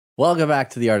Welcome back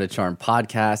to the Art of Charm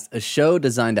podcast, a show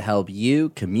designed to help you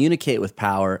communicate with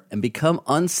power and become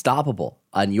unstoppable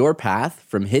on your path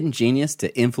from hidden genius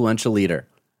to influential leader.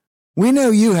 We know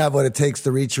you have what it takes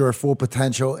to reach your full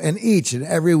potential, and each and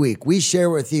every week we share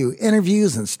with you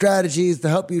interviews and strategies to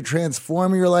help you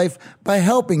transform your life by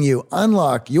helping you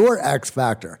unlock your X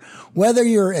factor. Whether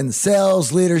you're in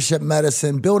sales, leadership,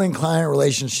 medicine, building client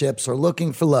relationships, or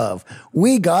looking for love,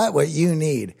 we got what you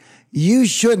need. You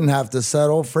shouldn't have to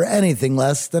settle for anything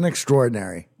less than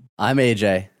extraordinary. I'm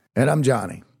AJ. And I'm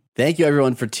Johnny. Thank you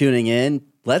everyone for tuning in.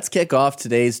 Let's kick off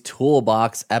today's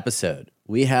Toolbox episode.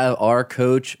 We have our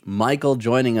coach, Michael,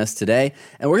 joining us today,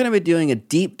 and we're going to be doing a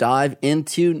deep dive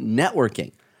into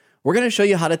networking. We're going to show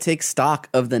you how to take stock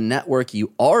of the network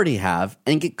you already have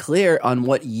and get clear on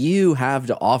what you have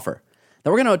to offer.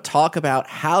 Then we're going to talk about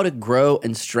how to grow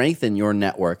and strengthen your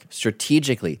network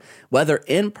strategically, whether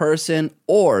in person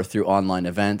or through online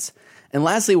events. And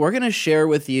lastly, we're going to share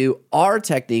with you our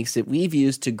techniques that we've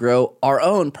used to grow our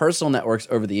own personal networks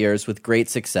over the years with great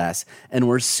success, and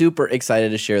we're super excited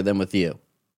to share them with you.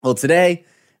 Well, today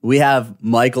we have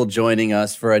Michael joining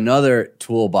us for another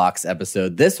Toolbox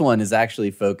episode. This one is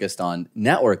actually focused on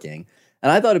networking.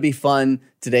 And I thought it'd be fun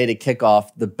today to kick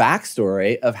off the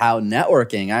backstory of how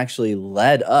networking actually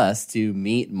led us to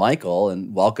meet Michael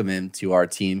and welcome him to our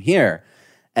team here.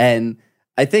 And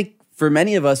I think for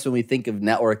many of us, when we think of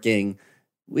networking,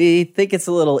 we think it's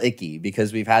a little icky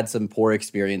because we've had some poor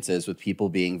experiences with people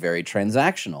being very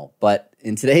transactional. But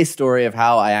in today's story of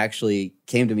how I actually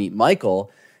came to meet Michael,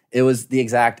 it was the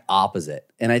exact opposite.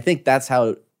 And I think that's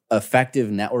how effective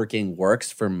networking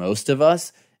works for most of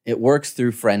us. It works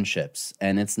through friendships,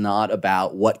 and it's not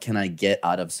about what can I get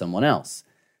out of someone else.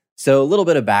 So a little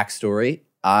bit of backstory.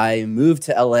 I moved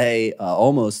to LA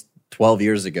almost 12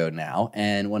 years ago now,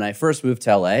 and when I first moved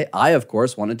to LA, I, of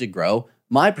course, wanted to grow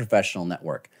my professional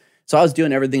network. So I was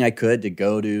doing everything I could to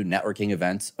go to networking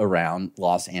events around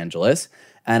Los Angeles,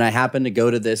 and I happened to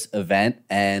go to this event,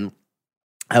 and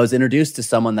I was introduced to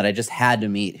someone that I just had to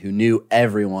meet who knew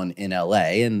everyone in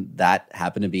LA, and that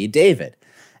happened to be David.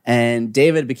 And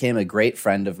David became a great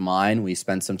friend of mine. We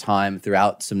spent some time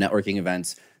throughout some networking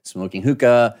events, smoking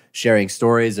hookah, sharing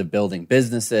stories of building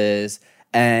businesses.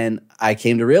 And I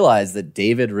came to realize that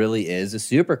David really is a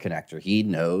super connector. He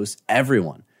knows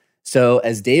everyone. So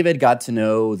as David got to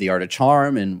know the Art of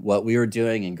Charm and what we were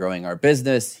doing and growing our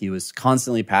business, he was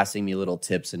constantly passing me little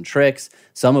tips and tricks,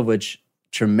 some of which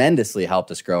tremendously helped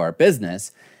us grow our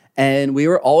business. And we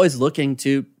were always looking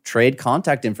to trade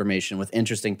contact information with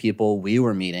interesting people we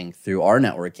were meeting through our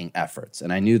networking efforts.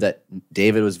 And I knew that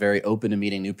David was very open to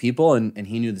meeting new people, and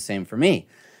he knew the same for me.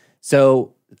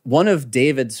 So one of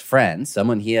David's friends,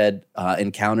 someone he had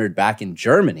encountered back in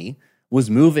Germany, was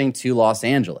moving to Los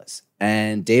Angeles.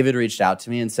 And David reached out to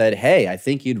me and said, hey, I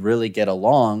think you'd really get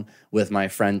along with my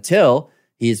friend Till.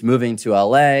 He's moving to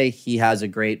LA. He has a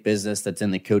great business that's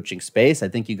in the coaching space. I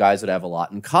think you guys would have a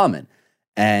lot in common.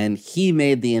 And he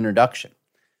made the introduction.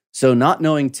 So not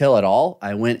knowing Till at all,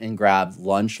 I went and grabbed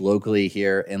lunch locally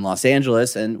here in Los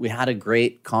Angeles, and we had a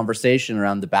great conversation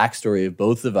around the backstory of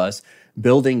both of us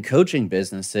building coaching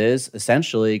businesses,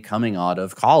 essentially coming out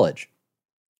of college.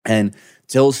 And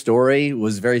Till's story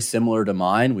was very similar to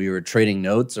mine. We were trading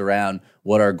notes around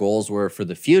what our goals were for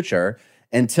the future,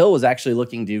 and Till was actually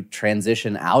looking to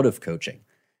transition out of coaching.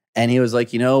 And he was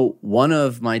like, one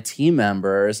of my team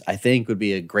members I think would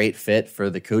be a great fit for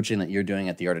the coaching that you're doing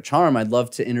at the Art of Charm. I'd love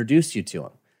to introduce you to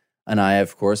him. And I,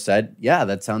 of course, said, yeah,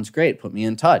 that sounds great. Put me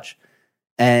in touch.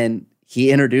 And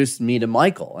he introduced me to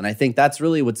Michael. And I think that's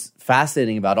really what's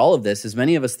fascinating about all of this is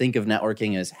many of us think of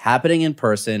networking as happening in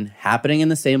person, happening in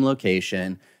the same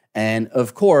location. And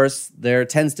of course, there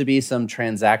tends to be some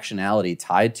transactionality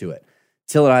tied to it.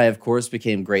 Till and I, of course,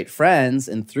 became great friends,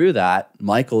 and through that,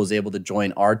 Michael was able to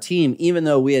join our team, even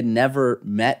though we had never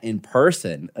met in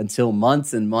person until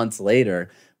months and months later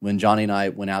when Johnny and I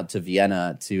went out to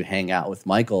Vienna to hang out with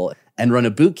Michael and run a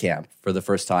boot camp for the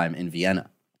first time in Vienna.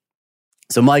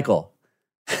 So, Michael,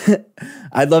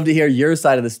 I'd love to hear your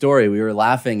side of the story. We were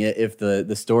laughing if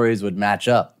the stories would match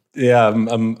up. Yeah,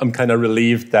 I'm kind of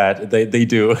relieved that they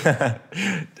do.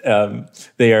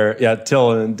 They are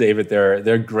Till and David.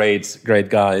 They're great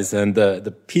guys. And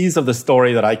the piece of the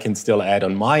story that I can still add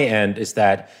on my end is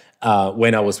that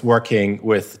when I was working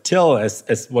with Till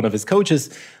as one of his coaches,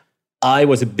 I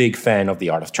was a big fan of the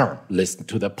Art of Charm. Listened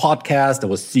to the podcast. I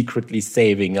was secretly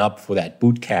saving up for that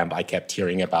boot camp I kept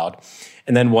hearing about.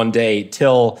 And then one day,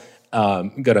 Till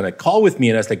got on a call with me,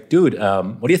 and I was like, dude,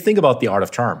 what do you think about the art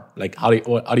of charm? Like, how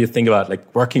do you think about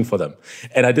like working for them?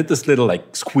 And I did this little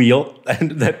like squeal,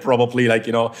 and that probably like,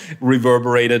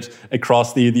 reverberated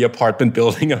across the apartment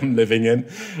building I'm living in.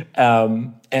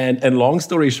 And long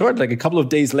story short, like a couple of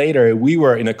days later, we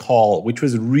were in a call, which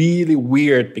was really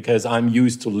weird because I'm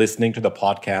used to listening to the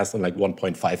podcast on like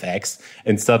 1.5x,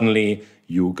 and suddenly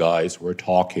you guys were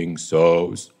talking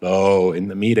so slow in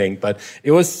the meeting. But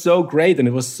it was so great, and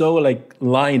it was so like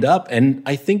lined up. And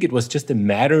I think it was just a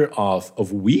matter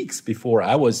of weeks before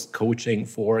I was coaching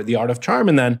for the Art of Charm.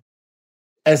 And then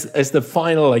as the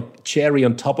final like cherry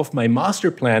on top of my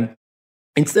master plan,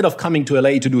 instead of coming to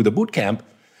LA to do the boot camp,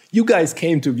 you guys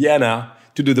came to Vienna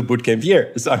to do the bootcamp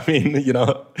here. So I mean,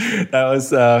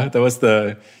 that was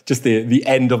the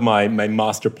end of my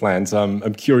master plan. So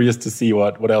I'm curious to see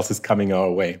what else is coming our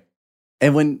way.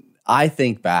 And when I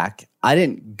think back, I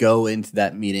didn't go into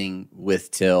that meeting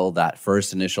with Till, that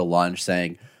first initial lunch,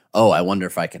 saying, "Oh, I wonder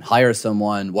if I can hire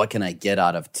someone. What can I get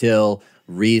out of Till?"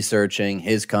 Researching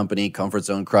his company, Comfort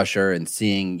Zone Crusher, and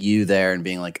seeing you there and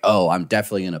being like, "Oh, I'm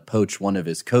definitely going to poach one of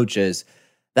his coaches."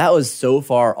 That was so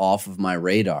far off of my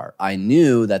radar. I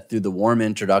knew that through the warm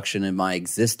introduction in my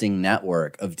existing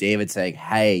network of David saying,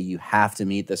 "Hey, you have to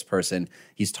meet this person.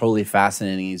 He's totally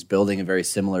fascinating. He's building a very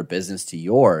similar business to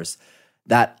yours,"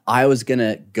 that I was going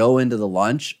to go into the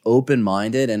lunch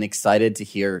open-minded and excited to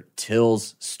hear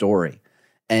Till's story.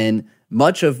 And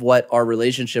much of what our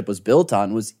relationship was built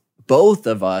on was both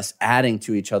of us adding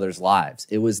to each other's lives.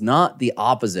 It was not the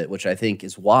opposite, which I think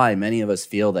is why many of us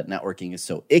feel that networking is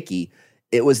so icky.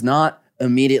 It was not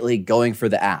immediately going for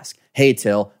the ask. "Hey,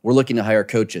 Till, we're looking to hire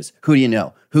coaches. Who do you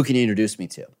know? Who can you introduce me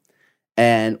to?"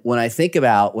 And when I think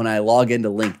about when I log into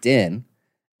LinkedIn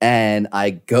and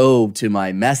I go to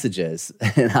my messages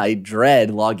and I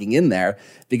dread logging in there,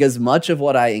 because much of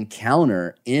what I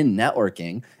encounter in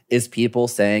networking is people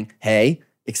saying, "Hey,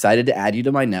 excited to add you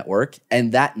to my network."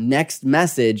 And that next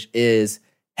message is,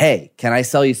 "Hey, can I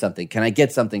sell you something? Can I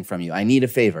get something from you? I need a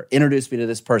favor. Introduce me to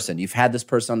this person. You've had this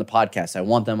person on the podcast. I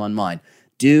want them on mine.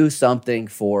 Do something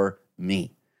for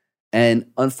me." And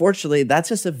unfortunately, that's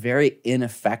just a very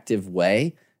ineffective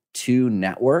way to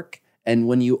network. And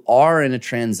when you are in a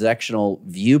transactional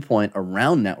viewpoint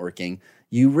around networking,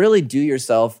 you really do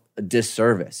yourself a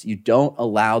disservice. You don't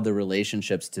allow the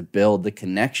relationships to build the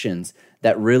connections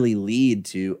that really lead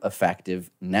to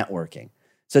effective networking.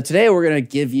 So today we're going to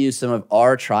give you some of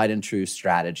our tried and true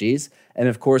strategies. And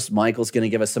of course, Michael's going to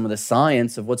give us some of the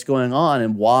science of what's going on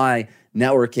and why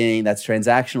networking that's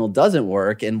transactional doesn't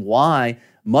work, and why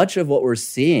much of what we're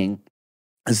seeing,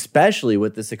 especially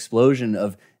with this explosion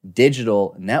of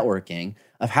digital networking,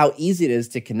 of how easy it is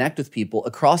to connect with people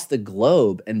across the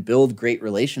globe and build great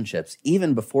relationships,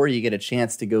 even before you get a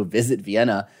chance to go visit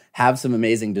Vienna, have some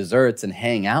amazing desserts, and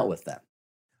hang out with them.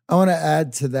 I want to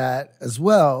add to that as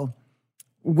well.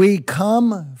 We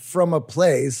come from a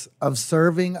place of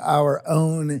serving our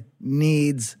own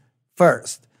needs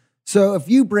first. So if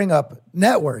you bring up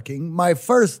networking, my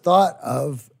first thought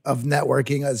of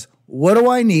networking is, what do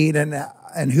I need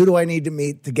and who do I need to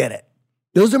meet to get it?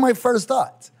 Those are my first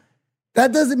thoughts.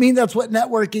 That doesn't mean that's what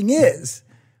networking is.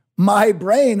 My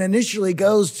brain initially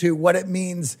goes to what it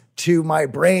means to my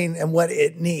brain and what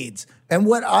it needs. And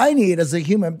what I need as a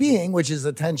human being, which is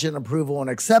attention, approval, and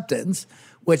acceptance,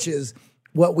 which is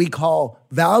what we call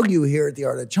value here at the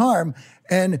Art of Charm.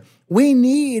 And we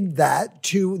need that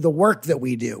to the work that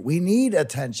we do. We need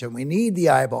attention. We need the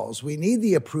eyeballs. We need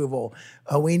the approval.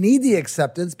 We need the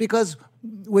acceptance, because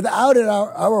without it,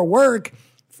 our work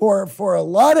for a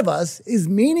lot of us is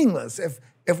meaningless.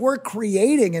 If we're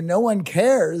creating and no one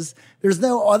cares, there's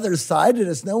no other side to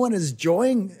this, no one is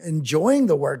enjoying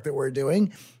the work that we're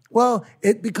doing, well,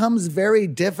 it becomes very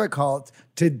difficult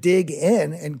to dig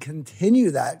in and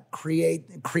continue that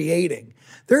creating.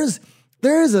 There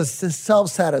is a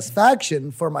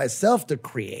self-satisfaction for myself to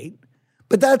create,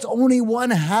 but that's only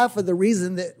one half of the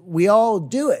reason that we all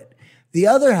do it. The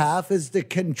other half is to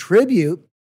contribute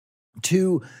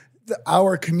to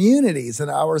our communities and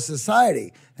our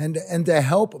society, and to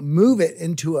help move it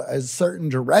into a certain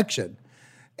direction.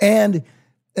 And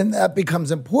that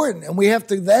becomes important. And we have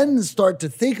to then start to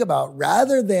think about,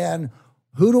 rather than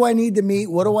who do I need to meet,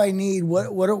 what do I need,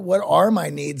 what are my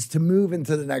needs to move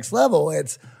into the next level,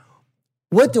 it's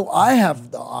what do I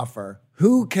have to offer?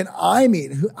 Who can I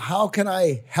meet? How can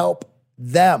I help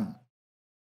them?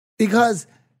 Because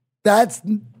that's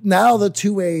now the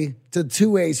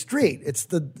two-way street. It's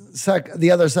the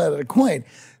other side of the coin.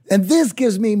 And this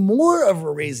gives me more of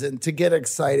a reason to get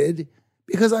excited,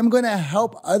 because I'm going to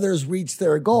help others reach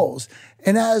their goals.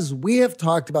 And as we have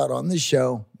talked about on the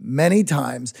show many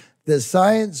times, The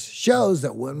science shows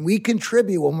that when we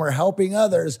contribute, when we're helping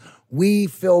others, we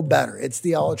feel better. It's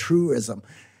the altruism.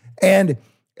 And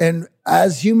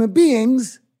as human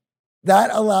beings,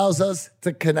 that allows us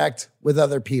to connect with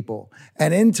other people.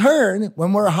 And in turn,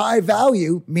 when we're high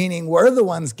value, meaning we're the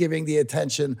ones giving the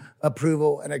attention,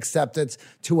 approval, and acceptance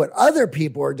to what other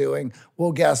people are doing,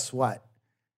 well, guess what?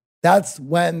 That's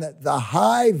when the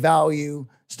high value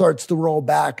starts to roll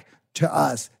back to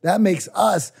us. That makes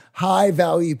us high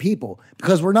value people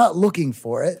because we're not looking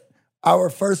for it.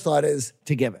 Our first thought is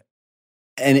to give it.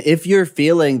 And if you're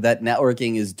feeling that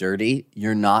networking is dirty,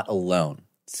 you're not alone.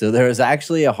 So there was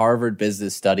actually a Harvard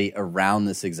business study around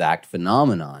this exact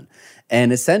phenomenon.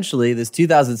 And essentially, this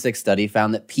 2006 study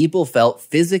found that people felt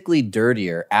physically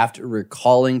dirtier after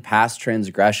recalling past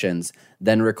transgressions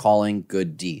than recalling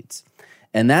good deeds.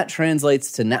 And that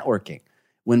translates to networking.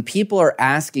 When people are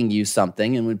asking you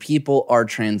something and when people are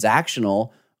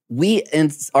transactional, we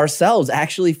ourselves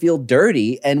actually feel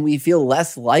dirty and we feel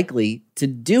less likely to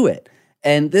do it.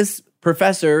 And this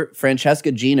Professor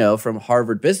Francesca Gino from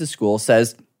Harvard Business School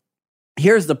says,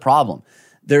 here's the problem.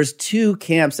 There's two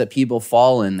camps that people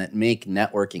fall in that make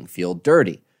networking feel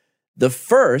dirty. The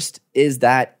first is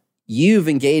that you've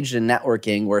engaged in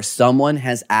networking where someone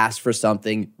has asked for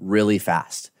something really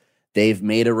fast. They've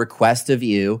made a request of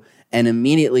you, and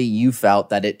immediately you felt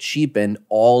that it cheapened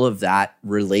all of that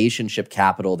relationship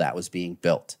capital that was being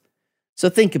built. So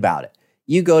think about it.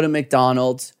 You go to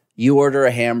McDonald's, you order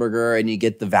a hamburger, and you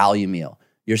get the value meal.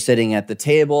 You're sitting at the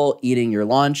table, eating your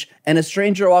lunch, and a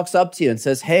stranger walks up to you and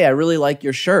says, hey, I really like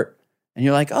your shirt. And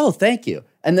you're like, oh, thank you.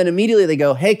 And then immediately they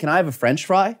go, hey, can I have a French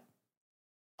fry?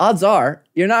 Odds are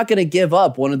you're not going to give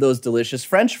up one of those delicious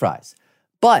French fries.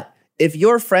 But if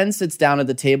your friend sits down at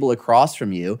the table across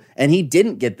from you and he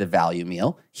didn't get the value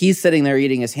meal, he's sitting there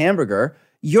eating his hamburger,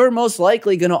 you're most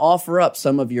likely going to offer up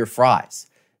some of your fries.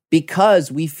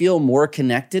 Because we feel more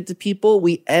connected to people,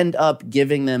 we end up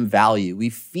giving them value. We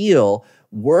feel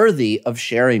worthy of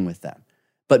sharing with them.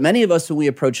 But many of us, when we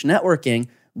approach networking,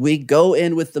 we go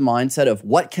in with the mindset of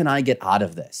what can I get out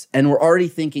of this? And we're already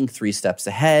thinking 3 steps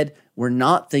ahead. We're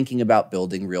not thinking about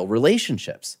building real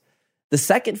relationships. The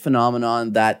second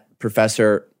phenomenon that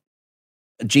Professor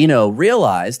Gino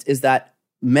realized is that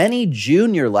many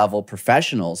junior level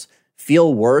professionals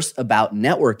feel worse about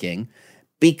networking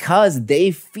because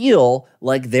they feel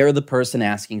like they're the person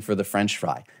asking for the French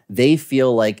fry. They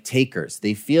feel like takers.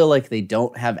 They feel like they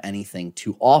don't have anything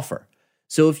to offer.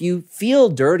 So if you feel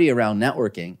dirty around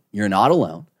networking, you're not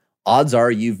alone. Odds are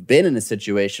you've been in a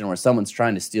situation where someone's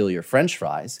trying to steal your French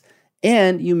fries,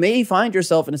 and you may find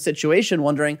yourself in a situation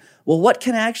wondering, well, what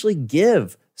can I actually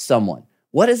give someone?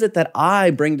 What is it that I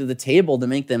bring to the table to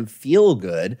make them feel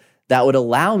good that would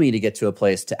allow me to get to a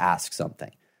place to ask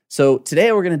something? So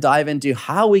today we're going to dive into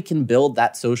how we can build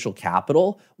that social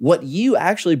capital, what you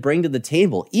actually bring to the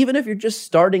table, even if you're just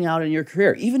starting out in your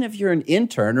career, even if you're an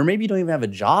intern, or maybe you don't even have a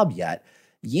job yet,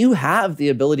 you have the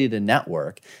ability to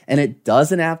network, and it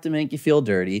doesn't have to make you feel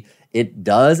dirty. It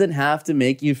doesn't have to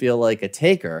make you feel like a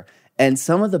taker. And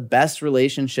some of the best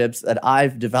relationships that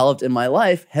I've developed in my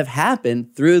life have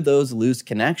happened through those loose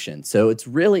connections. So it's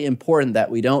really important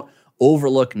that we don't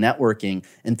overlook networking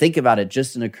and think about it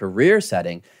just in a career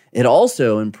setting. It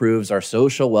also improves our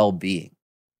social well-being.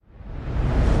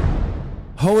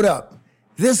 Hold up.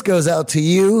 This goes out to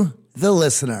you, the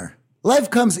listener.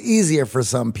 Life comes easier for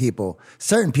some people.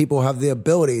 Certain people have the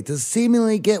ability to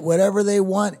seemingly get whatever they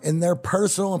want in their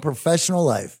personal and professional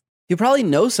life. You probably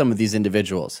know some of these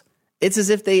individuals. It's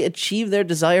as if they achieve their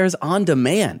desires on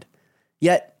demand.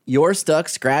 Yet you're stuck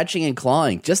scratching and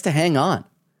clawing just to hang on.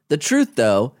 The truth,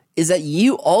 though, is that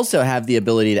you also have the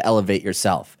ability to elevate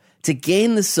yourself, to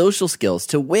gain the social skills,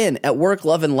 to win at work,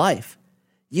 love, and life.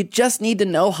 You just need to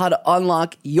know how to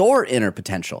unlock your inner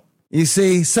potential. You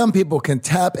see, some people can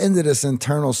tap into this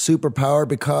internal superpower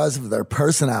because of their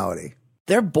personality.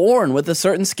 They're born with a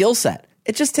certain skill set.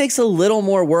 It just takes a little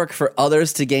more work for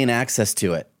others to gain access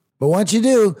to it. But once you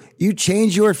do, you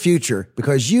change your future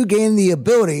because you gain the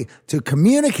ability to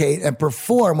communicate and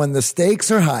perform when the stakes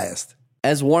are highest.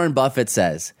 As Warren Buffett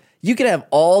says, you can have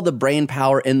all the brain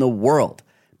power in the world,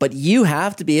 but you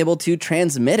have to be able to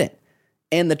transmit it.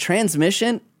 And the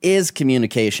transmission is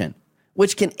communication,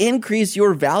 which can increase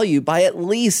your value by at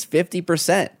least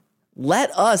 50%.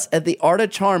 Let us at The Art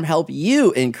of Charm help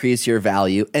you increase your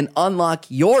value and unlock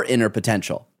your inner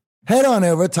potential. Head on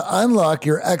over to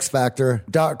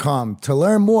unlockyourxfactor.com to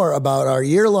learn more about our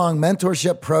year-long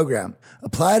mentorship program.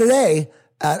 Apply today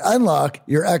at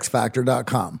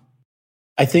unlockyourxfactor.com.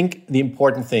 I think the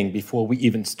important thing before we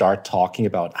even start talking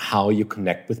about how you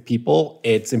connect with people,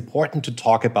 it's important to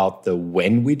talk about the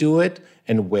when we do it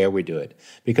and where we do it.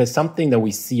 Because something that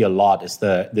we see a lot is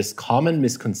this common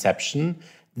misconception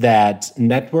that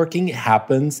networking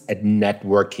happens at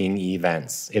networking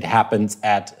events. It happens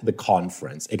at the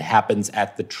conference. It happens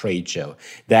at the trade show.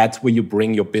 That's where you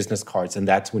bring your business cards, and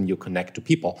that's when you connect to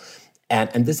people.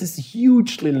 And this is a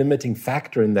hugely limiting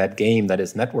factor in that game that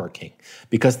is networking,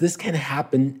 because this can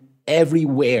happen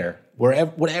everywhere,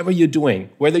 wherever, whatever you're doing,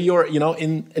 whether you're,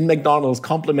 in McDonald's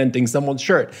complimenting someone's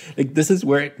shirt. Like, this is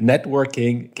where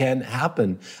networking can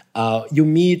happen. You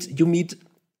meet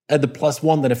the plus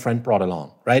one that a friend brought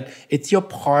along, right? It's your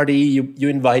party. You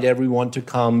invite everyone to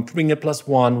come, bring a plus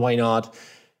one. Why not?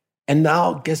 And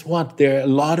now, guess what? There are a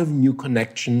lot of new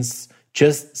connections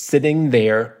just sitting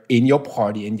there in your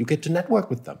party, and you get to network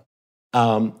with them.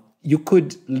 You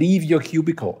could leave your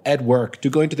cubicle at work to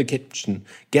go into the kitchen,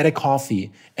 get a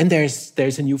coffee, and there's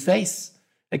a new face.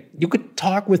 Like, you could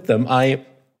talk with them. I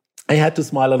had to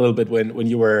smile a little bit when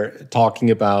you were talking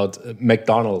about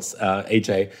McDonald's,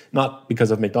 AJ. Not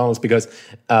because of McDonald's, because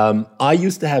I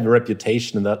used to have a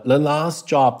reputation in the last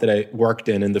job that I worked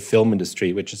in the film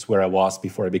industry, which is where I was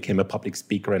before I became a public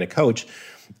speaker and a coach.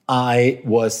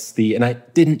 And I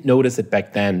didn't notice it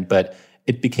back then, but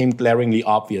it became glaringly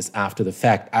obvious after the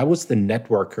fact. I was the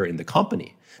networker in the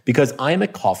company because I'm a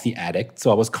coffee addict. So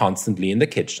I was constantly in the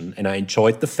kitchen, and I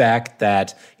enjoyed the fact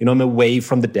that, I'm away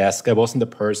from the desk. I wasn't the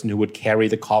person who would carry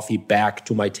the coffee back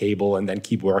to my table and then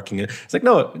keep working. It's like,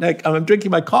 no, I'm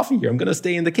drinking my coffee here. I'm going to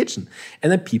stay in the kitchen. And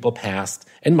then people passed,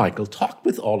 and Michael talked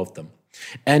with all of them.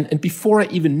 And before I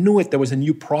even knew it, there was a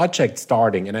new project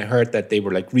starting, and I heard that they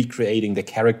were recreating the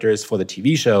characters for the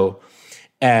TV show.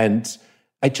 And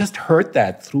I just heard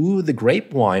that through the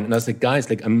grapevine, and I was like,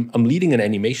 guys, I'm leading an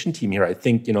animation team here. I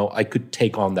think, I could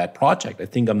take on that project. I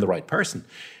think I'm the right person.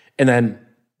 And then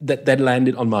that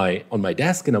landed on my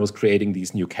desk, and I was creating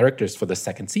these new characters for the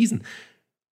second season.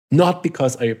 Not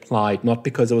because I applied, not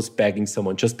because I was begging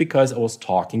someone, just because I was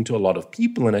talking to a lot of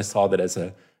people, and I saw that as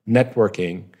a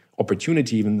networking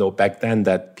opportunity, even though back then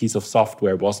that piece of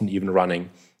software wasn't even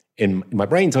running in my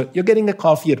brain. So you're getting a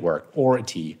coffee at work or a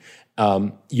tea.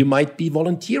 You might be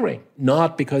volunteering,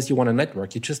 not because you want to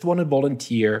network. You just want to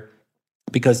volunteer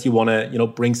because you want to,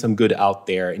 bring some good out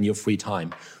there in your free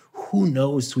time. Who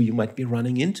knows who you might be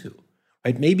running into,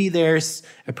 right? Maybe there's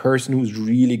a person who's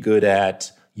really good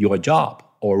at your job,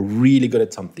 or really good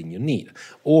at something you need,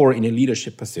 or in a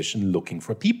leadership position looking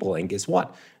for people. And guess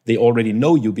what? They already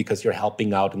know you because you're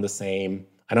helping out in the same,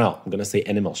 I'm going to say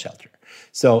animal shelter.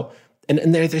 So,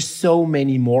 and there's so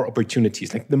many more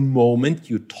opportunities. Like, the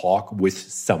moment you talk with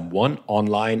someone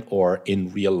online or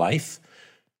in real life,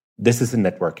 this is a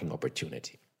networking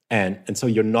opportunity. And so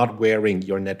you're not wearing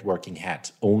your networking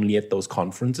hat only at those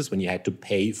conferences when you had to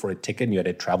pay for a ticket and you had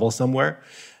to travel somewhere,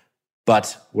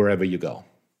 but wherever you go.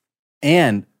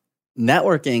 And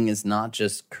networking is not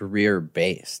just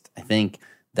career-based. I think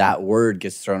that word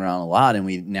gets thrown around a lot, and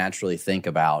we naturally think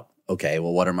about, okay,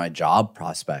 well, what are my job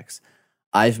prospects?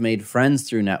 I've made friends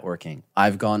through networking.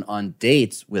 I've gone on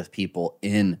dates with people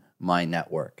in my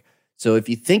network. So if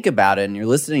you think about it and you're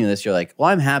listening to this, you're like, well,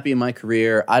 I'm happy in my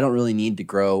career. I don't really need to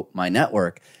grow my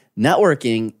network.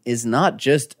 Networking is not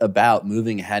just about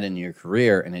moving ahead in your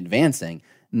career and advancing.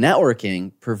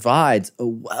 Networking provides a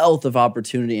wealth of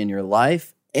opportunity in your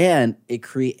life, and it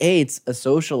creates a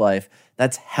social life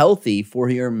that's healthy for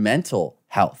your mental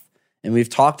health. And we've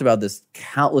talked about this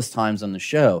countless times on the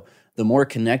show. The more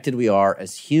connected we are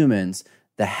as humans,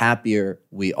 the happier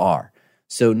we are.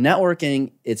 So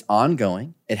networking, it's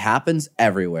ongoing. It happens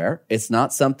everywhere. It's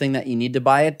not something that you need to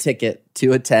buy a ticket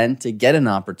to attend to get an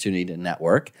opportunity to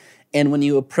network. And when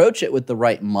you approach it with the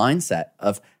right mindset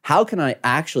of how can I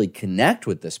actually connect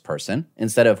with this person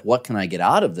instead of what can I get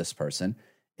out of this person,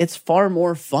 it's far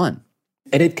more fun.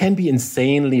 And it can be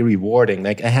insanely rewarding.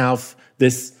 Like, I have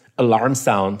this alarm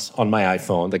sound on my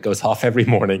iPhone that goes off every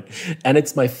morning, and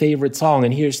it's my favorite song.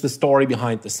 And here's the story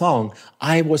behind the song.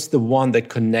 I was the one that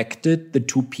connected the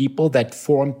two people that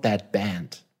formed that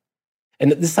band.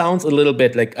 And this sounds a little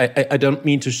bit like, I don't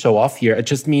mean to show off here. I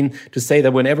just mean to say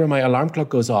that whenever my alarm clock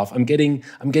goes off, I'm getting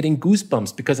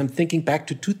goosebumps because I'm thinking back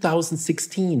to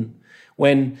 2016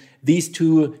 when these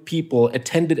two people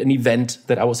attended an event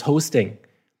that I was hosting,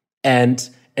 and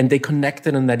they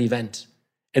connected in that event,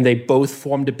 and they both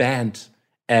formed a band.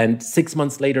 And 6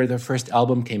 months later, their first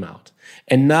album came out.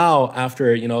 And now,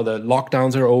 after the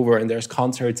lockdowns are over and there's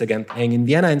concerts again playing in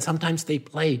Vienna, and sometimes they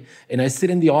play, and I sit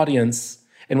in the audience.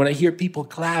 And when I hear people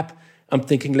clap, I'm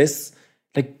thinking, Liz,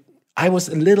 like, I was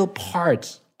a little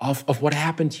part of what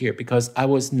happened here because I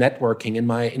was networking in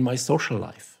my social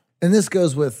life. And this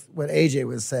goes with what AJ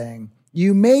was saying.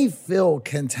 You may feel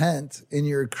content in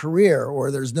your career,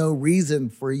 or there's no reason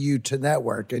for you to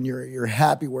network and you're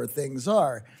happy where things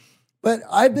are. But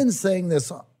I've been saying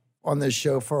this on this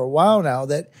show for a while now,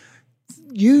 that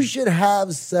you should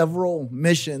have several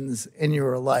missions in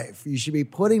your life. You should be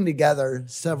putting together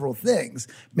several things.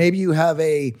 Maybe you have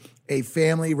a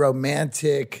family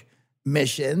romantic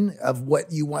mission of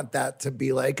what you want that to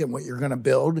be like and what you're going to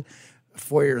build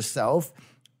for yourself.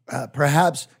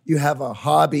 Perhaps you have a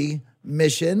hobby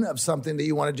mission of something that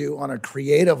you want to do on a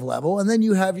creative level. And then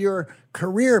you have your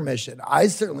career mission. I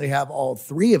certainly have all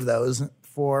three of those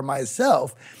for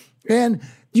myself. And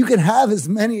you can have as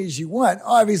many as you want.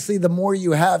 Obviously, the more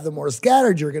you have, the more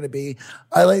scattered you're going to be.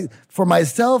 For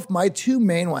myself, my two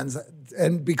main ones,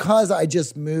 and because I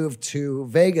just moved to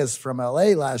Vegas from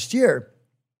LA last year,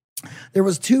 there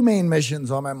was two main missions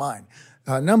on my mind.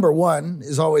 Number one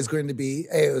is always going to be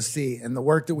AOC and the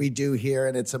work that we do here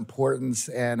and its importance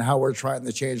and how we're trying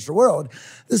to change the world.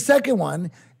 The second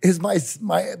one is my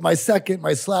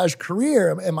slash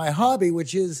career and my hobby,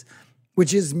 which is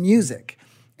music.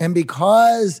 And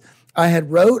because I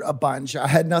had wrote a bunch, I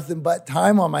had nothing but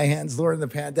time on my hands during the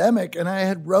pandemic, and I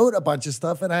had wrote a bunch of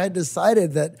stuff, and I had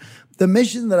decided that the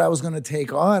mission that I was going to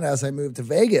take on as I moved to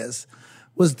Vegas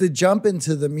was to jump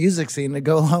into the music scene, to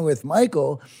go along with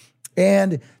Michael,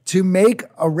 and to make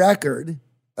a record,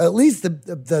 at least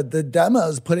the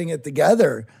demos, putting it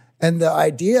together, and the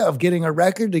idea of getting a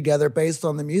record together based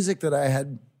on the music that I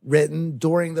had written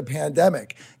during the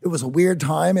pandemic. It was a weird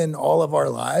time in all of our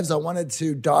lives. I wanted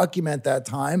to document that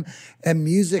time, and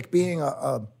music being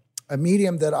a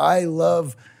medium that I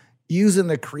love using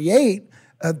to create,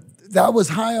 that was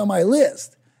high on my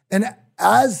list. And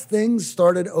as things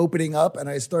started opening up and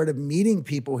I started meeting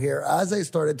people here, as I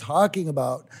started talking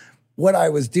about what I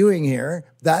was doing here,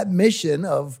 that mission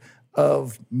of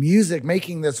music,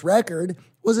 making this record,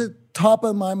 was at top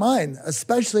of my mind,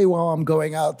 especially while I'm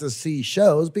going out to see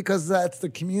shows, because that's the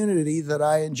community that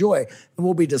I enjoy. And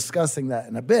we'll be discussing that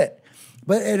in a bit.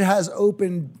 But it has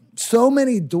opened so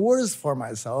many doors for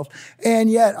myself. And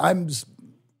yet I'm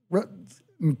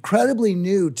incredibly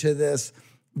new to this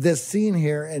scene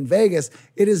here in Vegas.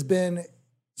 It has been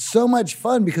so much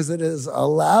fun because it has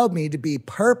allowed me to be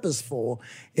purposeful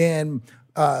in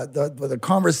the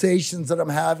conversations that I'm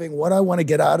having, what I want to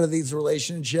get out of these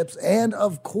relationships, and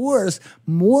of course,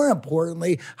 more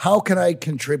importantly, how can I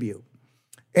contribute?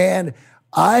 And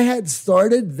I had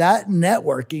started that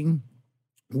networking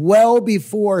well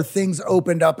before things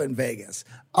opened up in Vegas.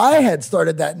 I had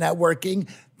started that networking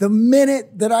the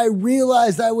minute that I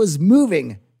realized I was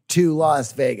moving to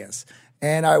Las Vegas.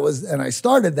 And I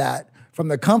started that from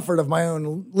the comfort of my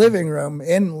own living room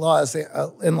in Los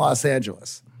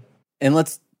Angeles. And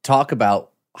let's talk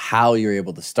about how you're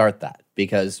able to start that.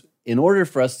 Because in order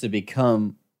for us to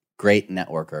become great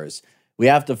networkers, we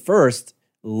have to first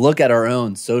look at our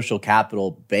own social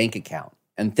capital bank account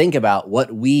and think about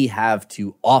what we have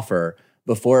to offer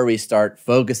before we start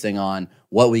focusing on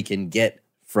what we can get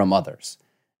from others.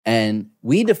 And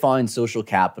we define social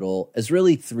capital as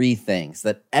really three things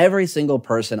that every single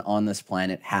person on this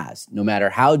planet has, no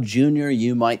matter how junior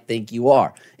you might think you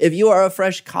are. If you are a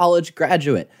fresh college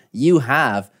graduate, you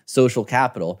have social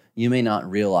capital. You may not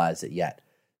realize it yet.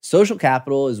 Social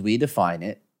capital, as we define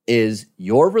it, is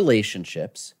your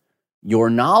relationships, your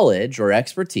knowledge or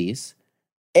expertise,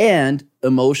 and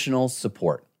emotional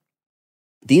support.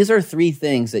 These are three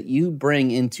things that you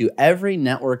bring into every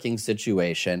networking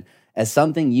situation as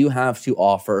something you have to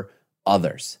offer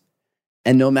others.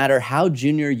 And no matter how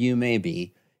junior you may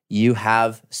be, you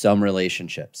have some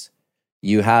relationships.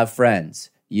 You have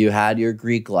friends. You had your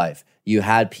Greek life. You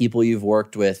had people you've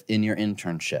worked with in your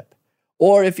internship.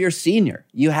 Or if you're senior,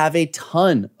 you have a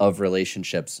ton of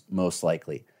relationships, most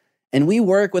likely. And we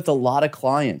work with a lot of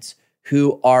clients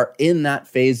who are in that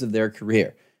phase of their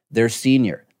career. They're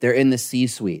senior. They're in the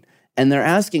C-suite. And they're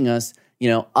asking us,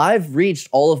 I've reached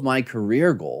all of my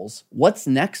career goals. What's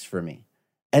next for me?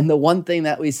 And the one thing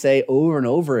that we say over and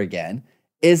over again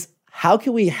is, how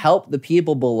can we help the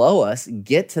people below us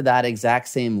get to that exact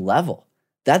same level?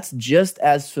 That's just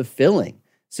as fulfilling.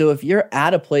 So if you're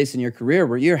at a place in your career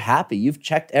where you're happy, you've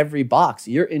checked every box,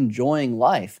 you're enjoying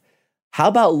life, how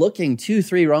about looking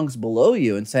 2-3 rungs below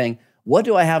you and saying, what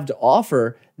do I have to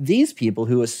offer these people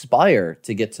who aspire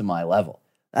to get to my level?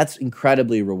 That's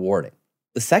incredibly rewarding.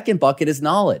 The second bucket is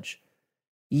knowledge.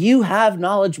 You have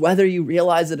knowledge whether you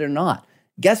realize it or not.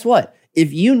 Guess what?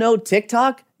 If you know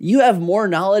TikTok, you have more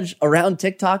knowledge around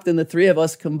TikTok than the three of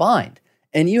us combined.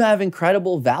 And you have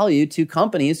incredible value to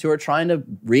companies who are trying to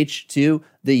reach to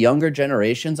the younger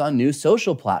generations on new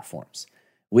social platforms.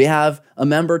 We have a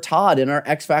member, Todd, in our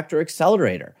X Factor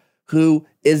Accelerator, who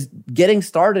is getting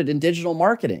started in digital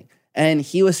marketing. And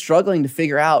he was struggling to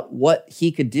figure out what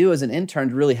he could do as an intern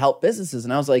to really help businesses.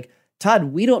 And I was like, Todd,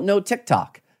 we don't know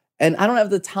TikTok. And I don't have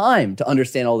the time to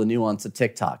understand all the nuance of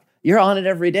TikTok. You're on it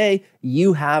every day.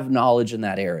 You have knowledge in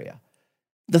that area.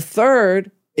 The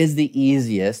third is the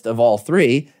easiest of all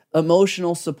three,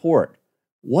 emotional support.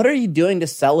 What are you doing to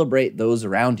celebrate those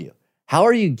around you? How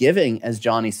are you giving, as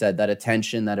Johnny said, that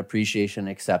attention, that appreciation,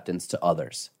 acceptance to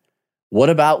others? What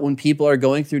about when people are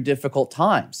going through difficult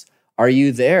times? Are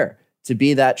you there to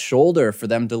be that shoulder for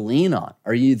them to lean on?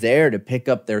 Are you there to pick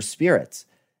up their spirits?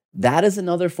 That is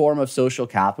another form of social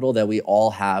capital that we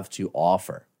all have to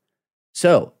offer.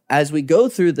 So as we go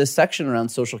through this section around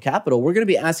social capital, we're going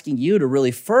to be asking you to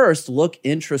really first look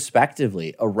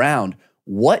introspectively around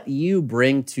what you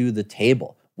bring to the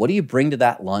table. What do you bring to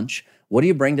that lunch? What do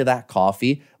you bring to that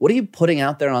coffee? What are you putting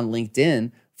out there on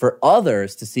LinkedIn for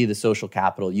others to see the social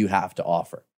capital you have to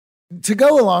offer? To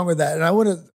go along with that, and I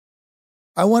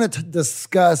want to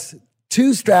discuss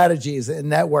two strategies in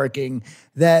networking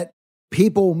that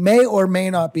people may or may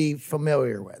not be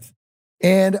familiar with.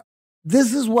 And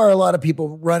this is where a lot of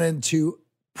people run into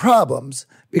problems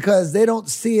because they don't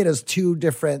see it as two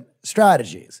different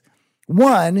strategies.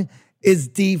 One is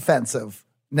defensive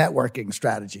networking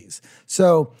strategies.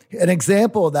 So an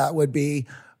example of that would be,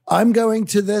 I'm going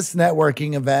to this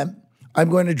networking event. I'm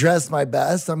going to dress my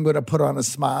best. I'm going to put on a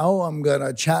smile. I'm going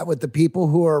to chat with the people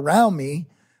who are around me.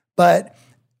 But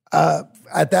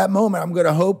at that moment, I'm going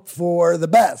to hope for the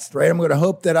best, right? I'm going to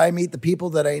hope that I meet the people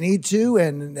that I need to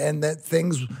and that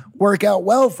things work out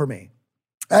well for me.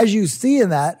 As you see in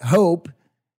that, hope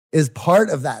is part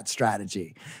of that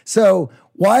strategy. So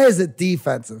why is it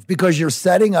defensive? Because you're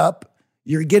setting up,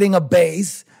 you're getting a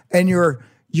base, and you're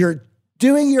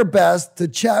doing your best to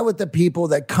chat with the people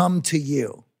that come to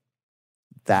you.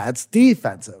 That's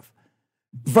defensive.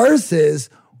 Versus,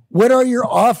 what are your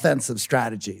offensive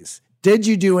strategies? Did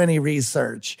you do any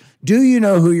research? Do you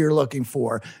know who you're looking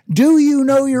for? Do you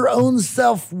know your own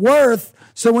self-worth?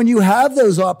 So when you have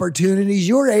those opportunities,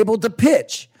 you're able to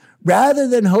pitch rather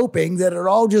than hoping that it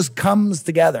all just comes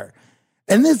together.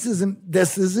 And this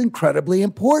is incredibly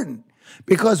important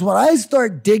because when I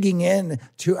start digging in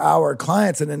to our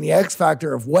clients and in the X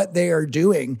factor of what they are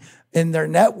doing in their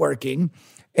networking,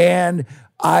 and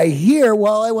I hear,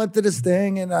 well, I went to this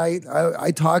thing and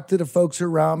I talked to the folks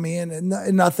around me and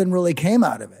nothing really came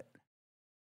out of it.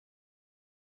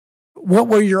 What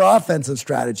were your offensive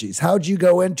strategies? How'd you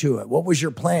go into it? What was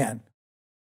your plan?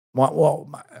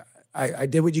 Well, I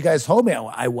did what you guys told me.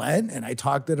 I went and I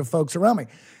talked to the folks around me.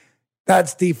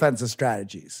 That's defensive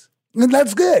strategies. And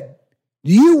that's good.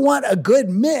 You want a good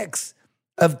mix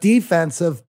of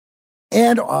defensive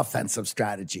and offensive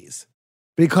strategies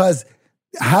because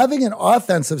having an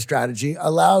offensive strategy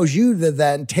allows you to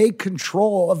then take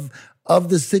control of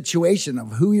the situation,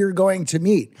 of who you're going to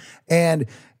meet. And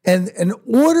in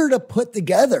order to put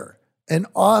together an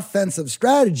offensive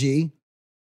strategy,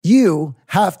 you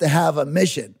have to have a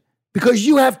mission because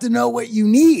you have to know what you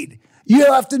need.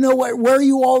 You have to know where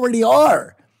you already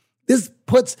are. This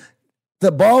puts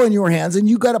the ball in your hands and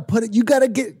you got to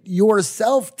get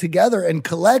yourself together and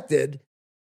collected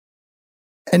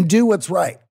and do what's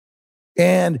right.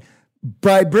 And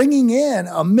by bringing in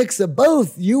a mix of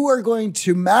both, you are going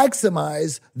to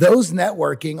maximize those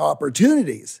networking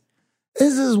opportunities.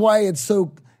 This is why it's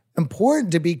so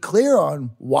important to be clear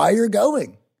on why you're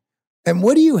going and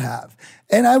what do you have.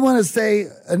 And I want to say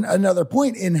another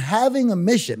point in having a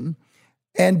mission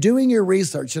and doing your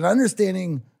research and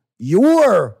understanding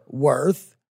your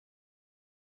worth.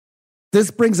 This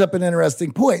brings up an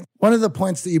interesting point. One of the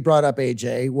points that you brought up,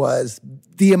 AJ, was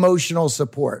the emotional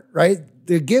support, right?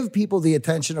 To give people the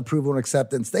attention, approval, and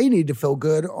acceptance they need to feel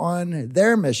good on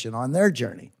their mission, on their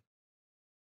journey.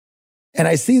 And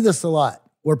I see this a lot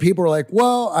where people are like,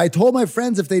 well, I told my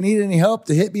friends if they need any help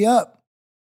to hit me up.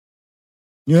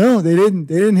 They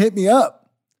didn't hit me up.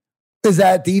 Is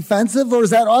that defensive or is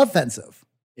that offensive?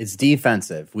 It's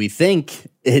defensive. We think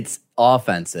it's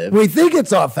offensive.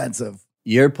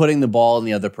 You're putting the ball in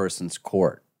the other person's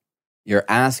court. You're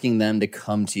asking them to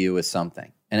come to you with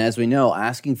something. And as we know,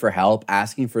 asking for help,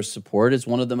 asking for support is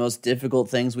one of the most difficult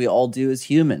things we all do as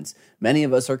humans. Many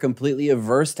of us are completely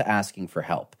averse to asking for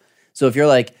help. So if you're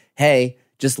like, hey,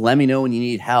 just let me know when you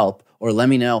need help or let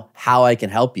me know how I can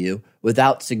help you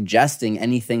without suggesting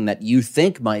anything that you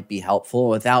think might be helpful,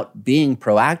 without being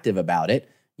proactive about it,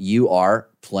 you are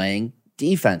playing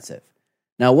defensive.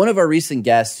 Now, one of our recent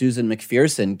guests, Susan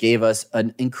McPherson, gave us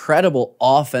an incredible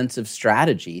offensive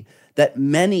strategy that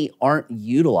many aren't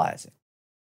utilizing.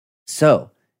 So,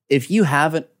 if you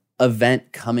have an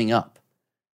event coming up,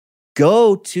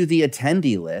 go to the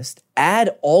attendee list,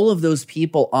 add all of those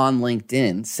people on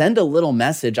LinkedIn, send a little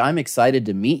message, I'm excited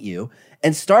to meet you,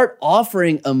 and start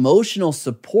offering emotional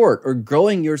support or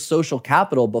growing your social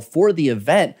capital before the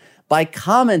event by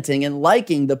commenting and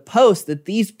liking the post that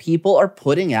these people are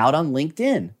putting out on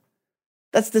LinkedIn.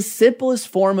 That's the simplest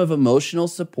form of emotional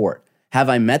support. Have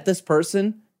I met this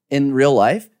person in real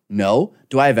life? No.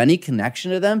 Do I have any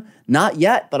connection to them? Not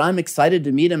yet, but I'm excited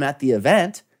to meet them at the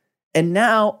event. And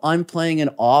now I'm playing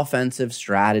an offensive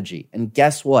strategy. And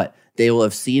guess what? They will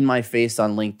have seen my face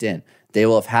on LinkedIn. They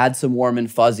will have had some warm and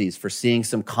fuzzies for seeing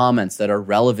some comments that are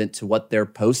relevant to what they're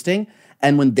posting.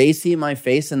 And when they see my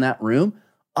face in that room,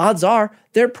 odds are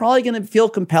they're probably going to feel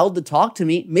compelled to talk to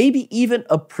me, maybe even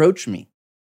approach me.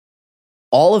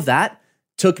 All of that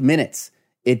took minutes.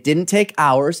 It didn't take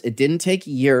hours. It didn't take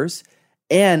years.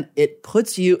 And it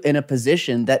puts you in a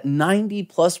position that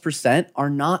 90+% are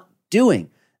not doing.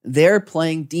 They're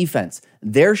playing defense.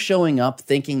 They're showing up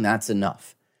thinking that's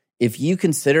enough. If you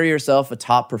consider yourself a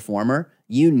top performer,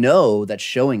 you know that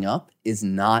showing up is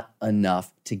not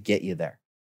enough to get you there.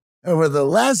 Over the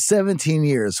last 17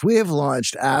 years, we have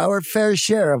launched our fair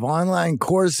share of online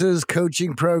courses,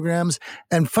 coaching programs,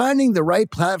 and finding the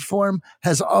right platform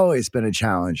has always been a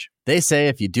challenge. They say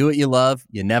if you do what you love,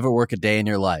 you never work a day in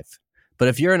your life. But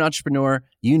if you're an entrepreneur,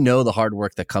 you know the hard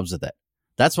work that comes with it.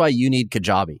 That's why you need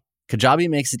Kajabi. Kajabi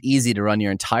makes it easy to run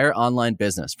your entire online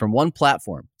business from one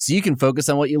platform so you can focus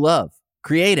on what you love,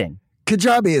 creating.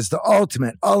 Kajabi is the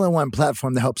ultimate all-in-one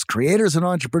platform that helps creators and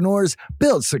entrepreneurs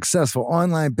build successful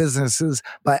online businesses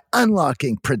by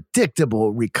unlocking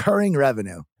predictable, recurring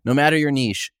revenue. No matter your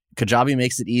niche, Kajabi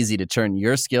makes it easy to turn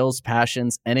your skills,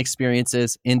 passions, and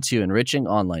experiences into enriching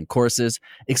online courses,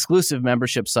 exclusive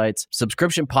membership sites,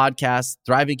 subscription podcasts,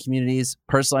 thriving communities,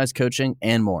 personalized coaching,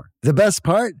 and more. The best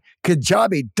part?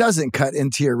 Kajabi doesn't cut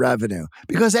into your revenue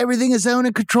because everything is owned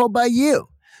and controlled by you.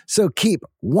 So keep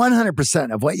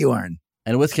 100% of what you earn.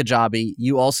 And with Kajabi,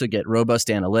 you also get robust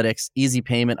analytics, easy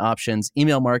payment options,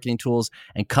 email marketing tools,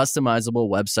 and customizable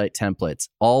website templates,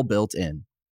 all built in.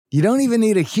 You don't even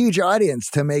need a huge audience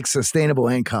to make sustainable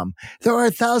income. There are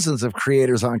thousands of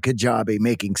creators on Kajabi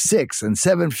making 6 and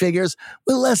 7 figures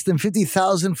with less than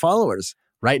 50,000 followers.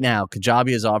 Right now,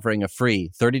 Kajabi is offering a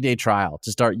free 30-day trial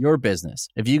to start your business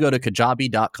if you go to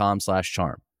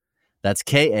kajabi.com/charm. That's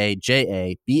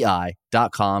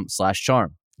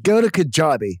KAJABI.com/charm. Go to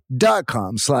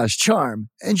kajabi.com/charm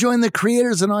and join the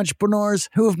creators and entrepreneurs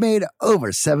who have made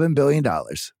over $7 billion.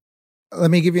 Let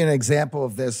me give you an example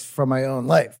of this from my own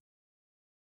life.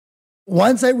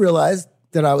 Once I realized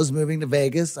that I was moving to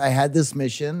Vegas, I had this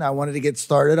mission. I wanted to get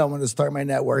started. I wanted to start my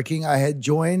networking. I had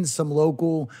joined some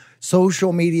local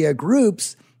social media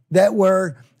groups that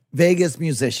were Vegas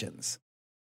musicians.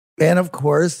 And of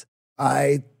course,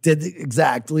 I did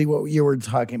exactly what you were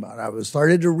talking about. I was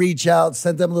started to reach out,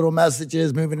 sent them little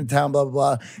messages, moving to town, blah,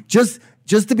 blah, blah, just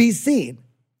to be seen.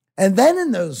 And then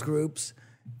in those groups,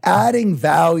 adding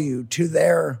value to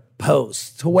their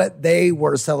posts, to what they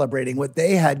were celebrating, what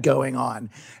they had going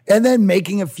on, and then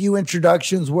making a few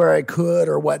introductions where I could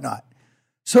or whatnot.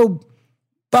 So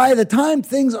by the time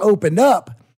things opened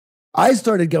up, I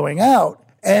started going out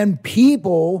and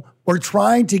people were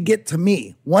trying to get to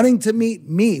me, wanting to meet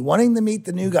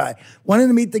the new guy, wanting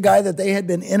to meet the guy that they had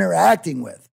been interacting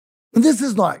with. And this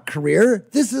is not career.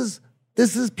 This is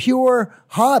pure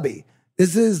hobby.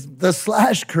 This is the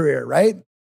 / career, right?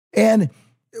 And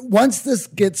once this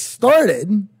gets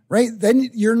started, right, then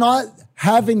you're not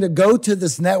having to go to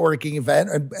this networking event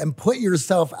and put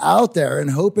yourself out there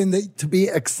and hoping to be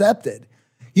accepted.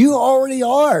 You already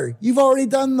are. You've already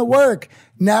done the work.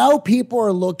 Now people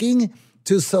are looking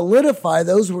to solidify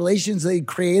those relations they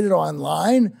created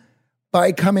online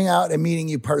by coming out and meeting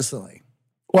you personally.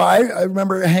 Well, I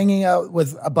remember hanging out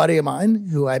with a buddy of mine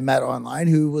who I met online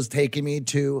who was taking me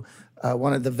to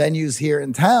one of the venues here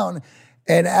in town.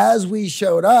 And as we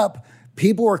showed up,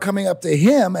 people were coming up to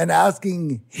him and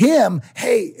asking him,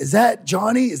 hey, is that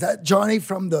Johnny? Is that Johnny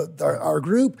from our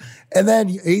group? And then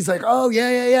he's like, oh,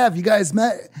 yeah. Have you guys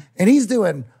met? And he's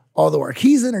doing all the work.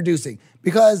 He's introducing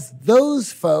because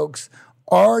those folks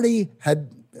already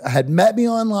had met me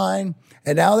online.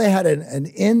 And now they had an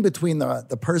in between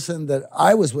the person that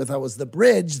I was with. I was the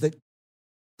bridge that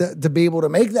to be able to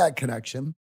make that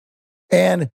connection.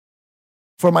 And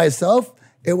for myself,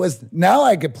 it was now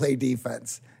I could play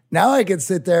defense. Now I could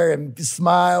sit there and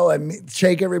smile and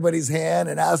shake everybody's hand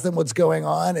and ask them what's going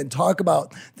on and talk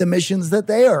about the missions that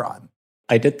they are on.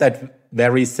 I did that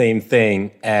very same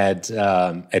thing at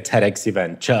a TEDx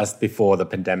event just before the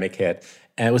pandemic hit.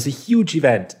 And it was a huge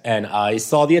event. And I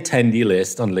saw the attendee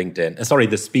list on LinkedIn,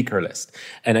 the speaker list.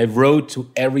 And I wrote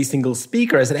to every single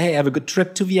speaker. I said, hey, have a good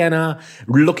trip to Vienna.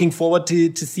 Looking forward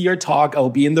to see your talk. I'll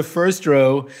be in the first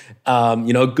row.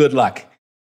 Good luck.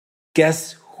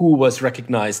 Guess who was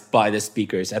recognized by the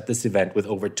speakers at this event with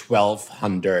over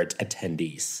 1,200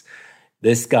 attendees?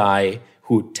 This guy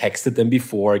who texted them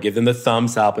before, gave them the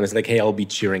thumbs up, and was like, hey, I'll be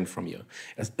cheering from you.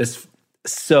 It's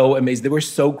so amazing. They were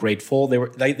so grateful.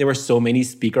 There were so many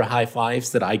speaker high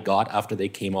fives that I got after they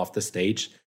came off the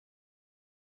stage.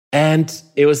 And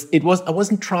I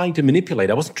wasn't trying to manipulate.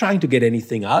 I wasn't trying to get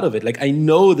anything out of it. Like, I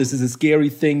know this is a scary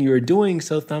thing you're doing,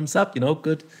 so thumbs up,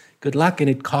 good luck. And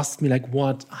it cost me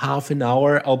half an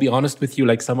hour. I'll be honest with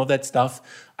you, some of that stuff,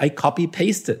 I copy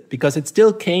pasted because it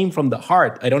still came from the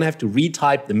heart. I don't have to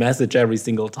retype the message every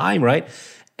single time, right?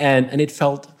 And it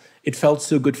felt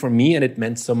so good for me, and it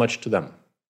meant so much to them.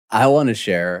 I want to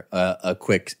share a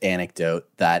quick anecdote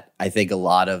that I think a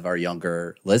lot of our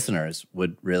younger listeners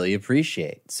would really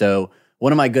appreciate. So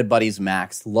one of my good buddies,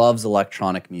 Max, loves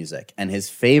electronic music, and his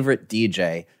favorite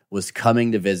DJ was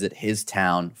coming to visit his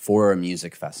town for a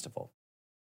music festival.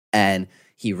 And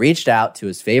he reached out to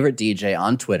his favorite DJ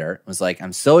on Twitter, was like,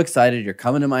 I'm so excited you're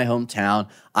coming to my hometown.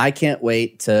 I can't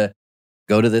wait to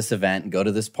go to this event and go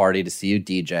to this party to see you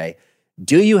DJ.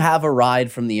 Do you have a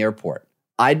ride from the airport?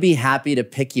 I'd be happy to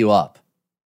pick you up.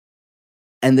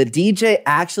 And the DJ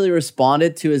actually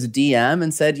responded to his DM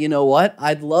and said, you know what?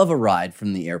 I'd love a ride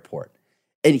from the airport.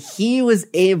 And he was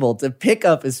able to pick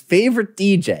up his favorite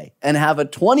DJ and have a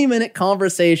 20-minute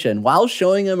conversation while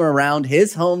showing him around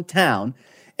his hometown.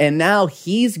 And now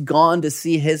he's gone to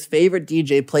see his favorite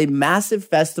DJ play massive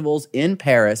festivals in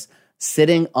Paris,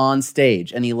 sitting on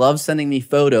stage. And he loves sending me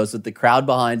photos with the crowd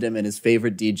behind him and his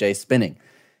favorite DJ spinning.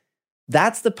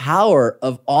 That's the power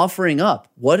of offering up.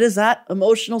 What is that?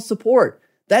 Emotional support.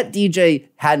 That DJ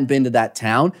hadn't been to that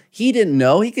town. He didn't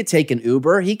know. He could take an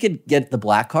Uber. He could get the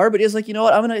black car, but he was like, you know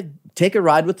what? I'm going to take a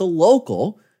ride with the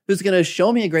local who's going to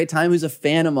show me a great time, who's a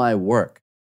fan of my work.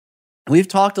 We've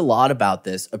talked a lot about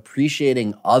this,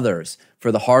 appreciating others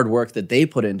for the hard work that they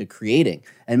put into creating.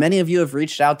 And many of you have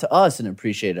reached out to us and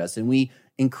appreciated us, and we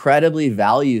incredibly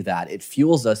value that. It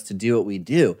fuels us to do what we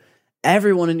do.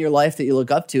 Everyone in your life that you look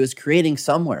up to is creating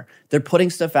somewhere. They're putting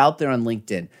stuff out there on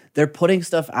LinkedIn. They're putting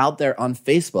stuff out there on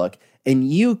Facebook, and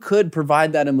you could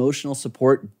provide that emotional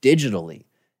support digitally.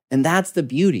 And that's the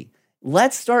beauty.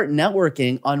 Let's start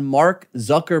networking on Mark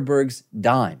Zuckerberg's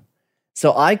dime.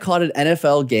 So I caught an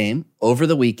NFL game over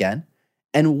the weekend,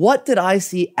 and what did I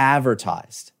see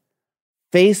advertised?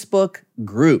 Facebook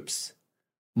groups.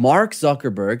 Mark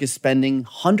Zuckerberg is spending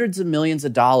hundreds of millions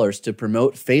of dollars to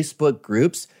promote Facebook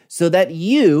groups so that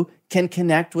you can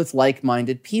connect with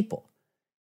like-minded people.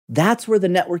 That's where the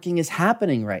networking is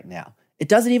happening right now. It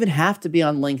doesn't even have to be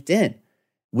on LinkedIn.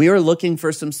 We were looking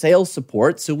for some sales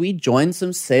support, so we joined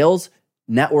some sales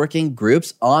networking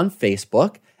groups on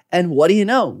Facebook. And what do you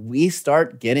know? We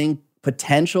start getting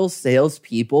potential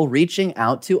salespeople reaching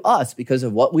out to us because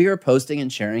of what we are posting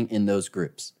and sharing in those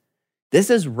groups. This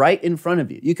is right in front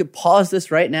of you. You could pause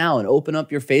this right now and open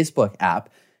up your Facebook app,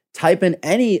 type in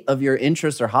any of your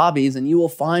interests or hobbies, and you will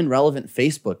find relevant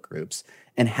Facebook groups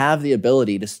and have the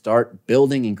ability to start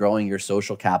building and growing your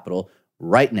social capital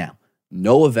right now.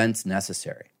 No events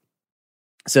necessary.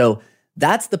 So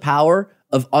that's the power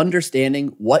of understanding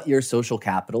what your social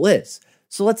capital is.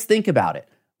 So let's think about it.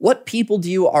 What people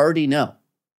do you already know?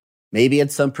 Maybe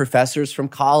it's some professors from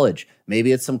college.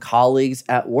 Maybe it's some colleagues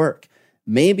at work.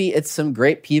 Maybe it's some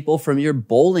great people from your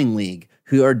bowling league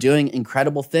who are doing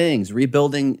incredible things,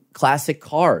 rebuilding classic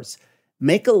cars.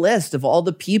 Make a list of all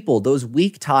the people, those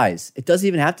weak ties. It doesn't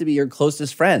even have to be your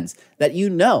closest friends that you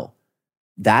know.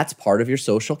 That's part of your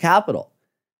social capital.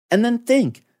 And then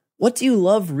think, what do you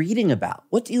love reading about?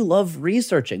 What do you love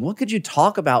researching? What could you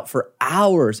talk about for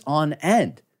hours on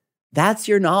end? That's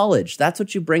your knowledge. That's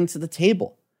what you bring to the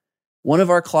table. One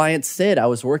of our clients, Sid, I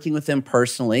was working with him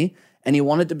personally, and he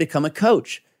wanted to become a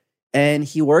coach. And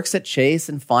he works at Chase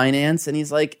in finance, and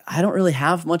he's like, I don't really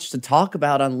have much to talk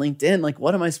about on LinkedIn. Like,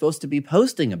 what am I supposed to be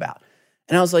posting about?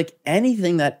 And I was like,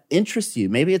 anything that interests you.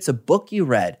 Maybe it's a book you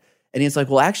read. And he's like,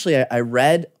 well, actually, I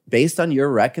read, based on your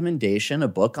recommendation, a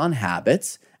book on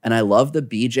habits, and I love the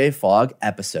BJ Fogg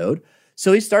episode.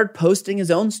 So he started posting his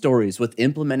own stories with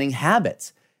implementing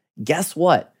habits. Guess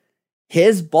what?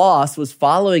 His boss was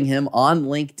following him on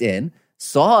LinkedIn,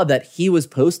 saw that he was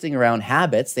posting around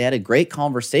habits. They had a great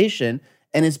conversation,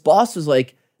 and his boss was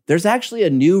like, there's actually a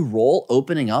new role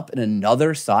opening up in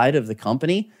another side of the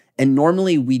company, And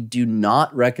normally we do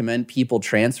not recommend people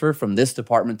transfer from this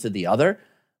department to the other,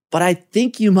 but I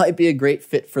think you might be a great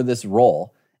fit for this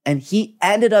role. And he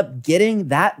ended up getting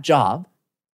that job,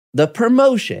 the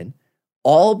promotion,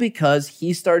 all because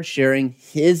he started sharing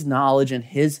his knowledge and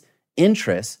his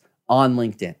interests on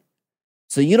LinkedIn.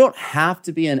 So you don't have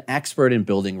to be an expert in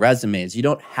building resumes. You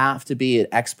don't have to be an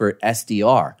expert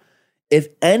SDR. If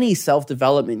any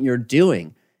self-development you're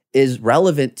doing is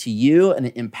relevant to you and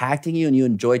impacting you and you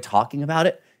enjoy talking about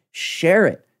it, share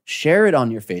it. Share it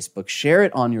on your Facebook, share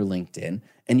it on your LinkedIn,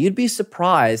 and you'd be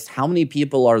surprised how many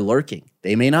people are lurking.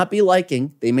 They may not be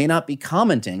liking, they may not be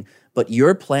commenting, but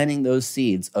you're planting those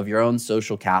seeds of your own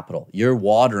social capital. You're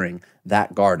watering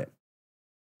that garden.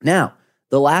 Now,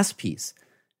 the last piece.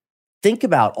 Think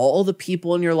about all the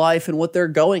people in your life and what they're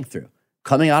going through.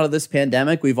 Coming out of this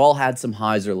pandemic, we've all had some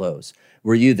highs or lows.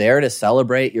 Were you there to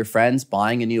celebrate your friends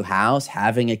buying a new house,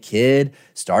 having a kid,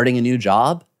 starting a new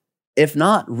job? If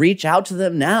not, reach out to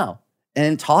them now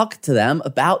and talk to them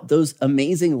about those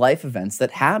amazing life events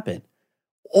that happen.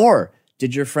 Or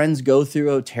did your friends go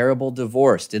through a terrible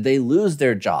divorce? Did they lose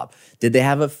their job? Did they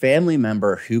have a family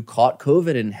member who caught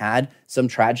COVID and had some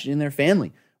tragedy in their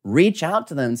family? Reach out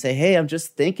to them and say, hey, I'm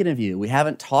just thinking of you. We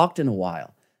haven't talked in a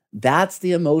while. That's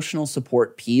the emotional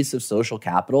support piece of social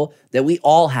capital that we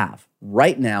all have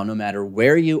right now, no matter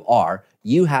where you are,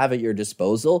 you have at your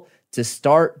disposal to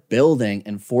start building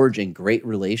and forging great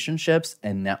relationships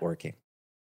and networking.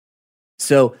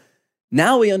 So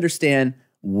now we understand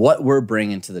what we're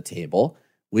bringing to the table.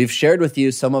 We've shared with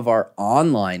you some of our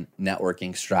online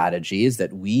networking strategies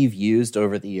that we've used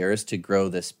over the years to grow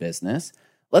this business.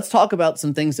 Let's talk about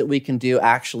some things that we can do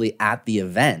actually at the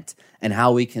event and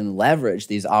how we can leverage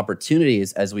these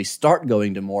opportunities as we start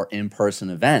going to more in-person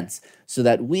events so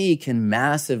that we can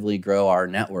massively grow our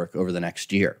network over the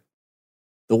next year.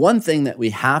 The one thing that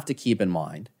we have to keep in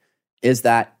mind is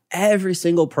that every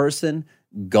single person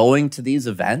going to these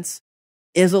events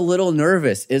is a little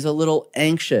nervous, is a little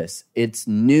anxious. It's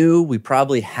new. We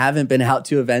probably haven't been out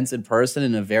to events in person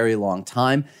in a very long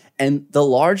time. And the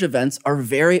large events are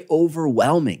very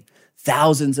overwhelming.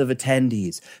 Thousands of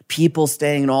attendees, people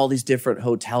staying in all these different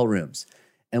hotel rooms.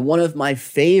 And one of my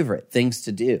favorite things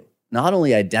to do, not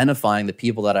only identifying the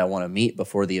people that I want to meet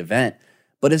before the event,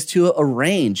 but is to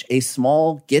arrange a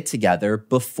small get-together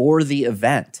before the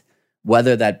event,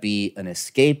 whether that be an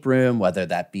escape room, whether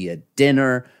that be a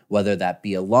dinner, whether that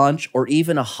be a lunch, or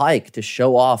even a hike to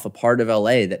show off a part of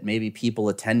LA that maybe people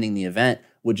attending the event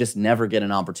would just never get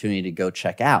an opportunity to go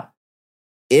check out.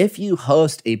 If you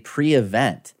host a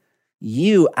pre-event,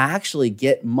 you actually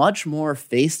get much more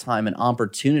FaceTime and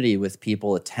opportunity with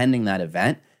people attending that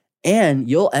event, and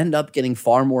you'll end up getting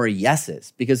far more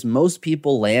yeses because most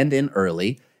people land in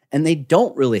early and they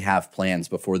don't really have plans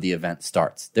before the event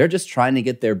starts. They're just trying to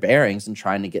get their bearings and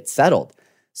trying to get settled.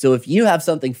 So if you have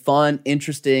something fun,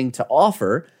 interesting to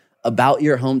offer about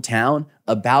your hometown,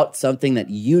 about something that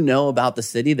you know about the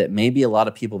city that maybe a lot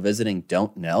of people visiting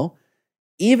don't know,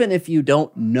 even if you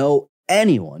don't know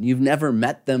anyone, you've never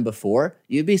met them before,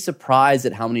 you'd be surprised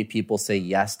at how many people say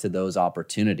yes to those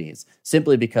opportunities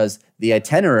simply because the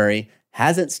itinerary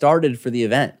hasn't started for the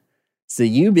event. So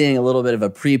you being a little bit of a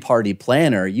pre-party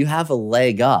planner, you have a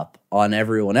leg up on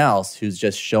everyone else who's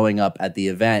just showing up at the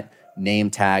event, name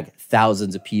tag,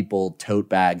 thousands of people, tote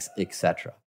bags,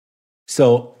 etc.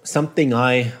 So something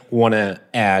I want to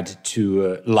add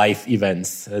to live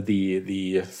events,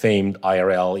 the famed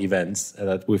IRL events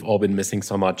that we've all been missing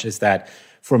so much, is that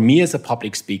for me as a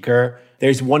public speaker,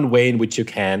 there's one way in which you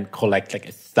can collect like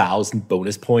 1,000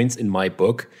 bonus points in my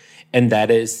book. And that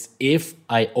is if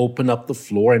I open up the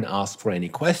floor and ask for any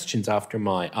questions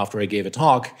after I gave a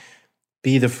talk,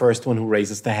 be the first one who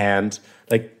raises the hand,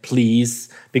 like please.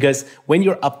 Because when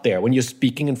you're up there, when you're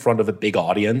speaking in front of a big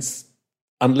audience,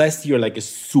 unless you're like a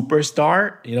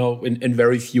superstar, and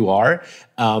very few are,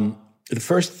 the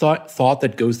first thought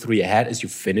that goes through your head as you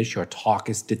finish your talk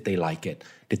is, did they like it?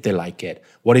 Did they like it?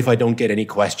 What if I don't get any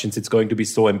questions? It's going to be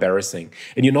so embarrassing.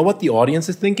 And you know what the audience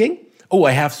is thinking? Oh,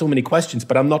 I have so many questions,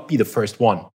 but I'm not be the first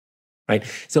one, right?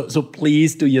 So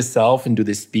please do yourself and do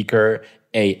the speaker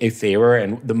a favor.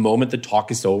 And the moment the talk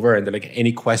is over and there are like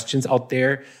any questions out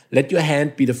there, let your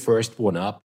hand be the first one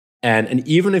up. And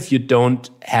even if you don't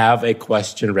have a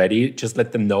question ready, just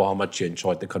let them know how much you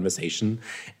enjoyed the conversation.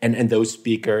 And those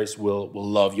speakers will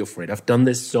love you for it. I've done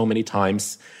this so many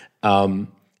times.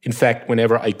 In fact,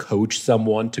 whenever I coach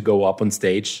someone to go up on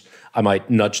stage, I might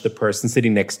nudge the person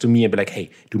sitting next to me and be like, hey,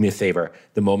 do me a favor.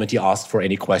 The moment you ask for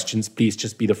any questions, please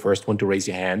just be the first one to raise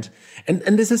your hand. And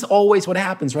this is always what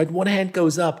happens, right? One hand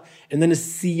goes up and then a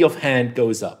sea of hand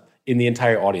goes up. in the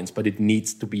entire audience, but it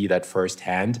needs to be that first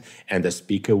hand, and the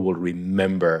speaker will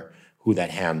remember who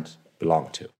that hand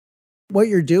belonged to. What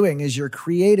you're doing is you're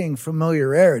creating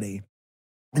familiarity.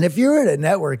 And if you're at a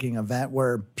networking event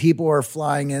where people are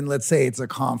flying in, let's say it's a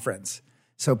conference.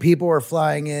 So people are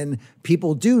flying in,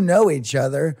 people do know each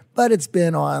other, but it's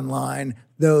been online.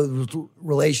 Those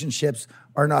relationships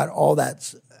are not all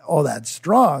that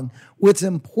strong. What's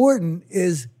important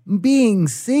is being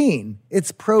seen.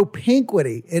 It's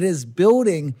propinquity. It is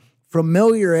building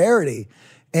familiarity.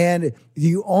 And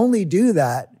you only do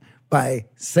that by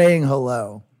saying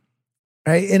hello,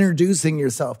 right? Introducing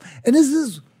yourself. And this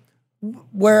is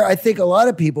where I think a lot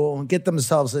of people get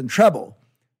themselves in trouble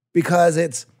because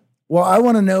it's, well, I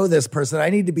want to know this person. I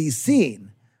need to be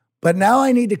seen. But now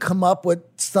I need to come up with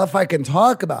stuff I can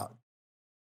talk about.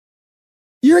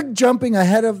 You're jumping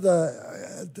ahead of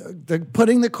the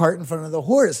putting the cart in front of the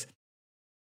horse.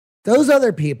 Those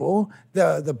other people,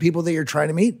 the people that you're trying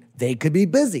to meet, they could be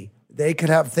busy. They could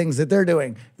have things that they're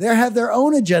doing. They have their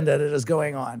own agenda that is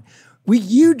going on.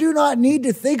 You do not need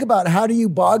to think about how do you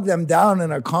bog them down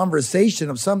in a conversation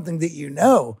of something that you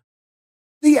know.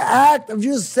 The act of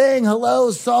just saying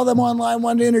hello, saw them online,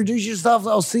 wanted to introduce yourself,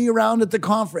 I'll see you around at the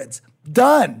conference.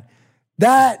 Done.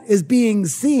 That is being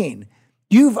seen.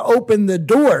 You've opened the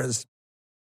doors.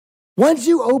 Once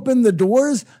you open the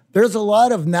doors, there's a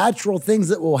lot of natural things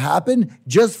that will happen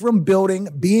just from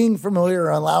being familiar,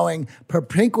 allowing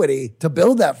propinquity to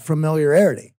build that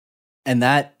familiarity. And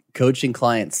that coaching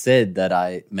client, Sid, that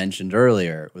I mentioned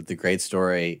earlier with the great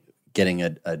story, getting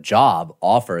a job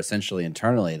offer essentially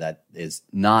internally that is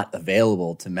not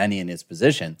available to many in his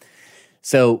position.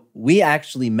 So we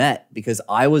actually met because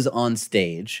I was on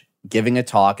stage giving a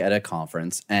talk at a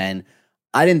conference, and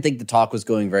I didn't think the talk was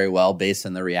going very well based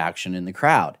on the reaction in the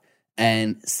crowd.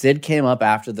 And Sid came up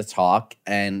after the talk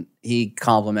and he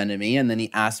complimented me, and then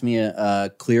he asked me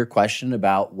a clear question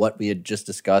about what we had just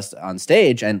discussed on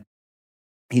stage. And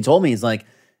he told me, he's like,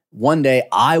 one day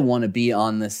I want to be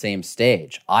on the same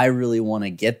stage. I really want to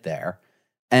get there.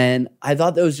 And I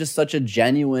thought that was just such a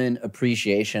genuine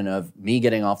appreciation of me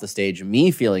getting off the stage,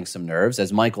 me feeling some nerves.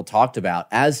 As Michael talked about,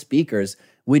 as speakers,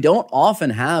 we don't often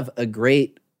have a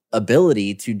great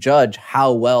ability to judge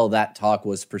how well that talk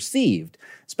was perceived,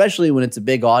 especially when it's a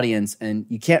big audience and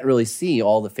you can't really see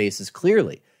all the faces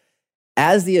clearly.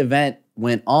 As the event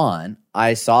went on,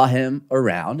 I saw him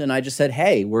around and I just said,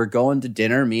 hey, we're going to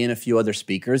dinner, me and a few other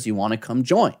speakers. You want to come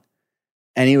join?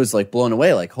 And he was like blown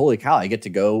away, like, holy cow, I get to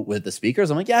go with the speakers?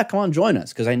 I'm like, yeah, come on, join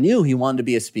us. Because I knew he wanted to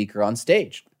be a speaker on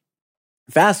stage.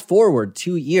 Fast forward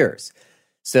 2 years.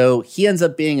 So he ends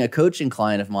up being a coaching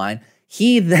client of mine.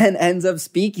 He then ends up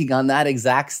speaking on that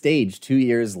exact stage 2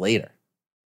 years later.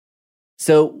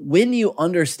 So when you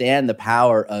understand the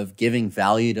power of giving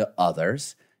value to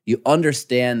others, you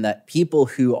understand that people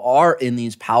who are in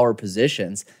these power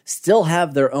positions still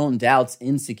have their own doubts,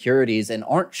 insecurities, and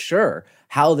aren't sure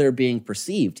how they're being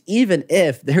perceived, even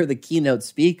if they're the keynote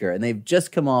speaker and they've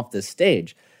just come off this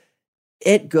stage.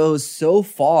 It goes so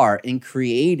far in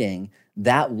creating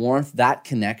that warmth, that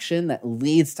connection that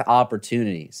leads to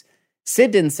opportunities.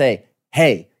 Sid didn't say,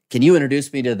 hey, can you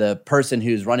introduce me to the person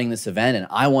who's running this event and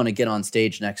I want to get on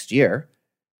stage next year?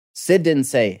 Sid didn't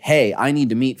say, hey, I need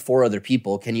to meet 4 other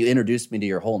people. Can you introduce me to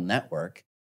your whole network?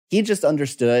 He just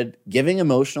understood giving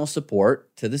emotional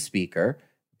support to the speaker,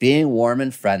 being warm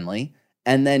and friendly,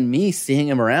 and then me seeing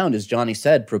him around, as Johnny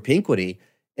said, propinquity.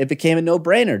 It became a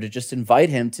no-brainer to just invite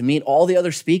him to meet all the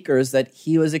other speakers that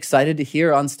he was excited to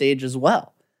hear on stage as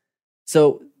well.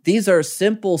 So these are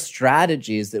simple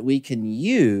strategies that we can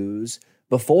use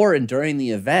before and during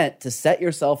the event to set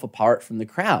yourself apart from the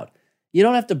crowd. You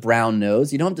don't have to brown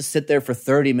nose. You don't have to sit there for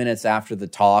 30 minutes after the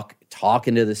talk,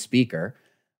 talking to the speaker,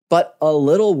 but a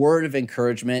little word of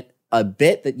encouragement, a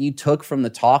bit that you took from the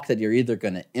talk that you're either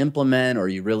going to implement or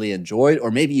you really enjoyed, or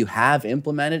maybe you have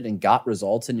implemented and got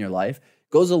results in your life,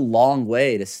 goes a long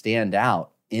way to stand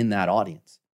out in that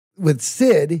audience. With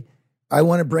Sid, I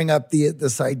want to bring up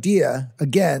this idea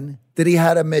again that he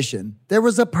had a mission. There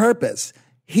was a purpose.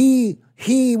 He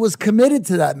was committed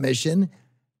to that mission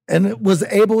and was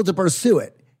able to pursue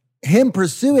it. Him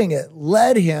pursuing it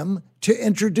led him to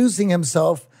introducing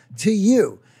himself to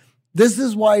you. This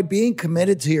is why being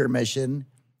committed to your mission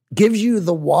gives you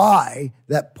the why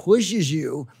that pushes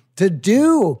you to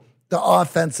do the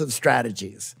offensive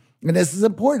strategies. And this is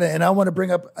important. And I want to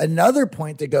bring up another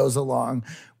point that goes along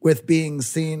with being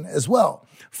seen as well.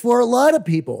 For a lot of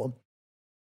people,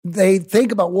 they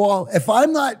think about, well, if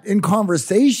I'm not in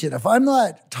conversation, if I'm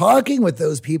not talking with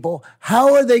those people,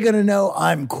 how are they going to know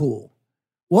I'm cool?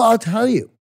 Well, I'll tell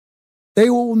you. They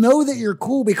will know that you're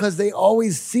cool because they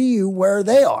always see you where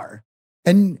they are.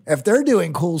 And if they're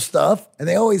doing cool stuff and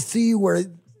they always see where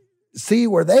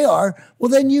they are, well,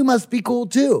 then you must be cool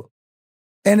too.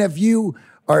 And if you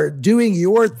are doing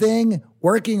your thing,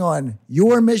 working on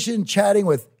your mission, chatting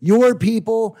with your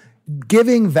people,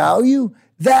 giving value,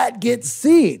 that gets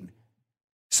seen.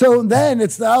 So then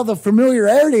it's now the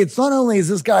familiarity. It's not only is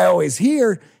this guy always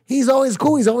here, he's always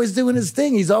cool. He's always doing his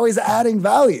thing. He's always adding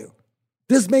value.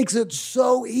 This makes it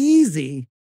so easy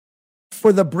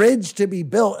for the bridge to be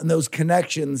built and those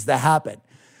connections to happen.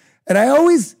 And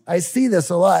I see this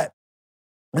a lot.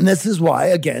 And this is why,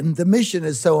 again, the mission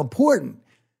is so important,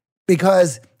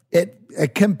 because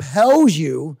it compels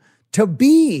you to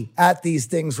be at these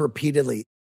things repeatedly.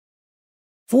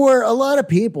 For a lot of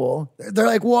people, they're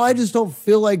like, well, I just don't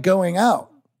feel like going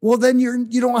out. Well, then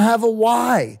you don't have a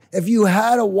why. If you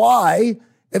had a why,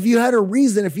 if you had a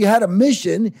reason, if you had a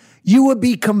mission, you would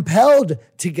be compelled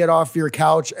to get off your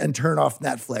couch and turn off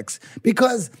Netflix,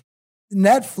 because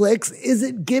Netflix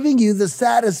isn't giving you the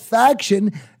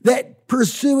satisfaction that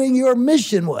pursuing your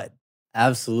mission would.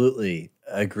 Absolutely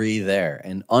agree there,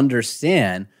 and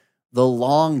understand the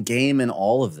long game in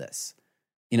all of this.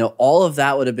 All of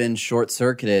that would have been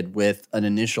short-circuited with an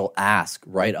initial ask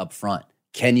right up front.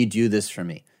 Can you do this for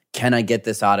me? Can I get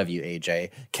this out of you,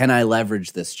 AJ? Can I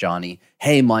leverage this, Johnny?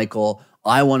 Hey, Michael,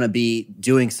 I want to be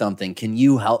doing something. Can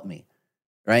you help me?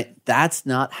 Right? That's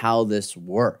not how this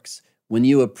works. When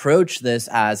you approach this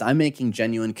as I'm making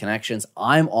genuine connections,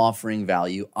 I'm offering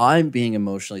value, I'm being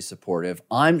emotionally supportive,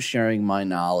 I'm sharing my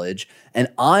knowledge, and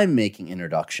I'm making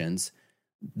introductions,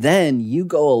 then you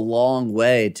go a long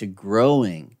way to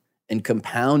growing and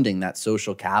compounding that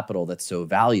social capital that's so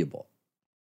valuable.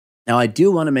 Now, I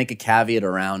do want to make a caveat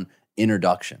around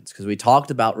introductions, because we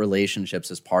talked about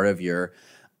relationships as part of your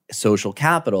social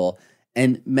capital.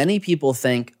 And many people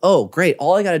think, oh, great,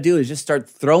 all I got to do is just start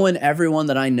throwing everyone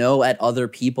that I know at other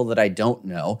people that I don't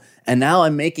know. And now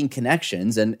I'm making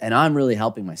connections and I'm really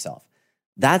helping myself.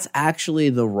 That's actually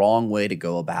the wrong way to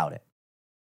go about it.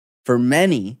 For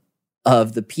many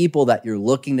of the people that you're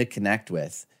looking to connect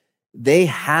with, they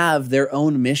have their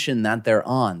own mission that they're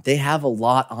on. They have a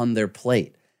lot on their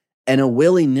plate. And a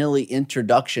willy-nilly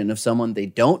introduction of someone they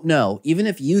don't know, even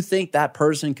if you think that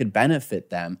person could benefit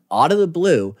them, out of the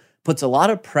blue, puts a lot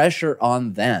of pressure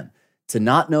on them to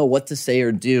not know what to say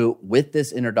or do with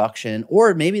this introduction,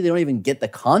 or maybe they don't even get the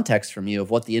context from you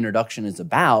of what the introduction is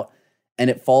about, and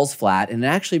it falls flat, and it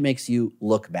actually makes you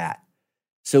look bad.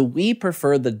 So we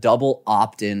prefer the double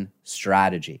opt-in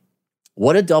strategy.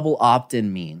 What a double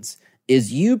opt-in means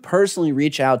is you personally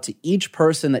reach out to each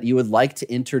person that you would like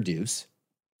to introduce,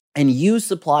 and you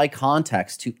supply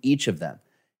context to each of them.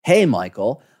 Hey,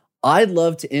 Michael, I'd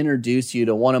love to introduce you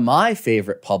to one of my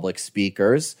favorite public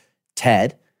speakers,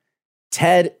 Ted.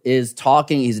 Ted is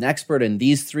talking, he's an expert in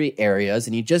these 3 areas,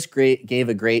 and he just gave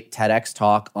a great TEDx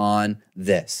talk on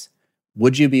this.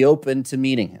 Would you be open to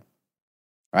meeting him?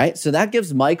 Right? So that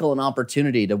gives Michael an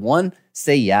opportunity to, 1,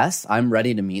 say yes, I'm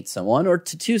ready to meet someone, or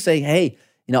to 2, say, hey,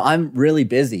 I'm really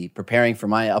busy preparing for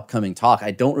my upcoming talk.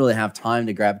 I don't really have time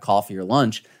to grab coffee or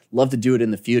lunch. Love to do it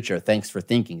in the future. Thanks for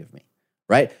thinking of me.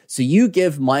 Right? So you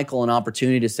give Michael an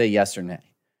opportunity to say yes or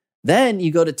nay. Then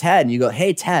you go to Ted and you go,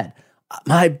 hey, Ted,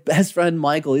 my best friend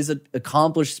Michael, he's an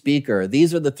accomplished speaker.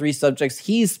 These are the 3 subjects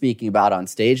he's speaking about on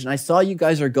stage. And I saw you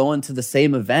guys are going to the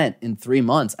same event in 3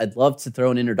 months. I'd love to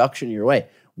throw an introduction your way.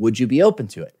 Would you be open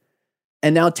to it?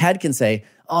 And now Ted can say,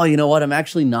 oh, you know what? I'm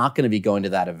actually not going to be going to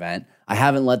that event. I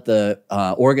haven't let the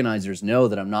organizers know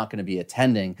that I'm not going to be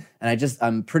attending. And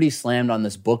I'm pretty slammed on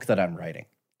this book that I'm writing.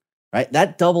 Right?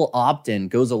 That double opt-in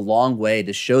goes a long way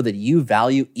to show that you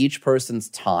value each person's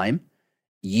time,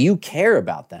 you care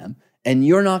about them, and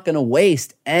you're not going to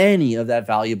waste any of that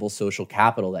valuable social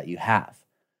capital that you have.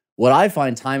 What I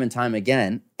find time and time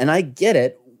again, and I get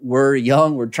it, we're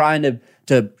young, we're trying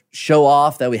to show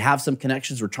off that we have some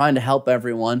connections, we're trying to help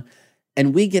everyone,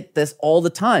 and we get this all the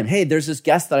time. Hey, there's this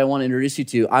guest that I want to introduce you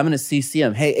to. I'm going to CC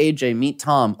him. Hey, AJ, meet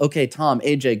Tom. Okay, Tom,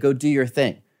 AJ, go do your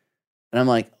thing. And I'm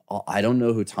like, I don't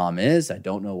know who Tom is. I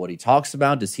don't know what he talks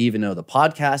about. Does he even know the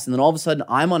podcast? And then all of a sudden,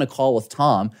 I'm on a call with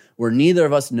Tom where neither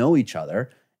of us know each other,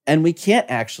 and we can't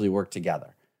actually work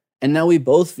together. And now we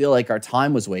both feel like our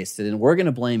time was wasted, and we're going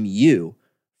to blame you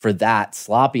for that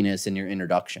sloppiness in your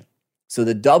introduction. So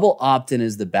the double opt-in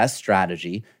is the best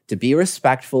strategy to be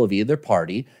respectful of either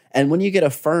party. And when you get a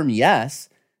firm yes,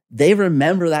 they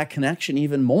remember that connection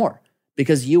even more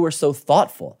because you were so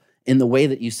thoughtful in the way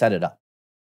that you set it up.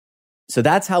 So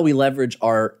that's how we leverage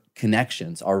our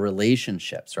connections, our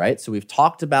relationships, right? So we've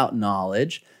talked about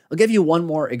knowledge. I'll give you one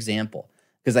more example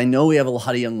because I know we have a lot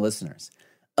of young listeners.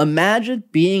 Imagine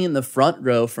being in the front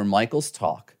row for Michael's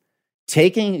talk,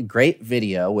 taking a great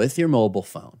video with your mobile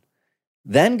phone,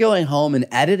 then going home and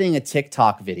editing a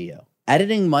TikTok video,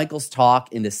 editing Michael's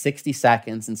talk into 60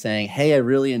 seconds and saying, hey, I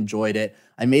really enjoyed it.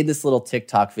 I made this little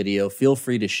TikTok video. Feel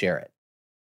free to share it.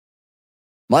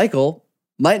 Michael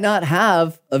might not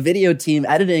have a video team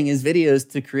editing his videos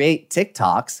to create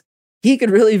TikToks. He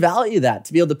could really value that,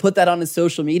 to be able to put that on his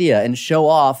social media and show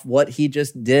off what he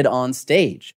just did on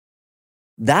stage.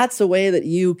 That's a way that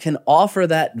you can offer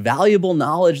that valuable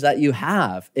knowledge that you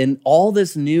have in all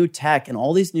this new tech and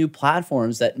all these new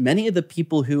platforms that many of the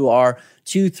people who are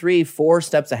 2, 3, 4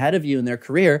 steps ahead of you in their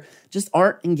career just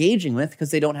aren't engaging with because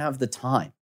they don't have the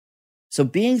time. So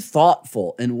being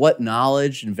thoughtful in what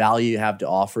knowledge and value you have to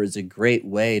offer is a great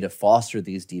way to foster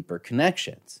these deeper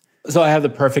connections. So I have the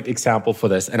perfect example for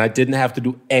this, and I didn't have to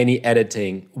do any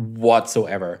editing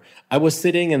whatsoever. I was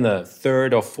sitting in the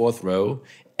 3rd or 4th row,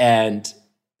 and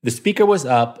the speaker was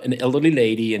up, an elderly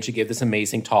lady, and she gave this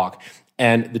amazing talk.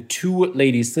 And the 2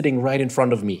 ladies sitting right in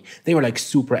front of me, they were like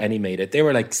super animated. They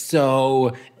were like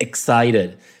so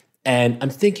excited. And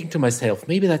I'm thinking to myself,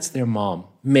 maybe that's their mom.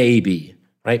 Maybe,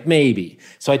 right? Maybe.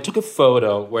 So I took a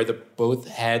photo where both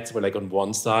heads were like on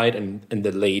one side and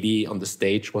the lady on the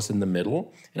stage was in the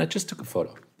middle. And I just took a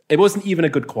photo. It wasn't even a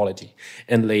good quality.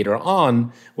 And later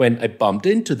on, when I bumped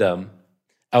into them,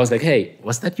 I was like, hey,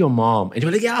 was that your mom? And they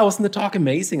were like, yeah, wasn't the talk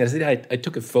amazing? I said, I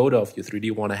took a photo of you 3. Do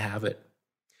you want to have it?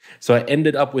 So I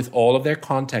ended up with all of their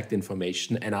contact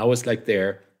information. And I was like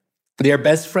their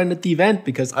best friend at the event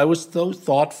because I was so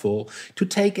thoughtful to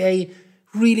take a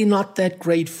really not that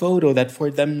great photo that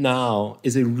for them now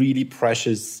is a really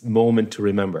precious moment to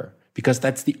remember. Because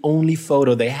that's the only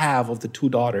photo they have of the 2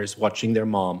 daughters watching their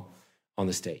mom on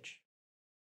the stage.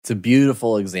 It's a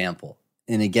beautiful example.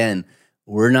 And again,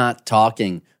 we're not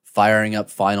talking firing up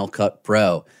Final Cut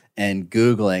Pro and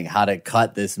Googling how to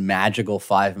cut this magical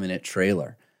 5-minute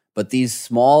trailer. But these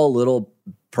small little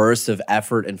bursts of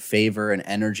effort and favor and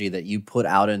energy that you put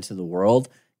out into the world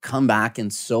come back in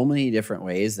so many different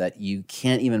ways that you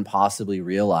can't even possibly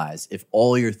realize if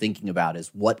all you're thinking about is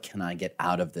what can I get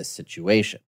out of this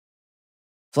situation.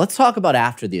 So let's talk about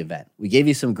after the event. We gave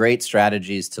you some great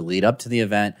strategies to lead up to the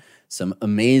event, some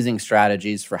amazing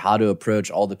strategies for how to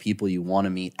approach all the people you want to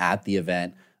meet at the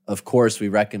event. Of course, we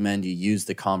recommend you use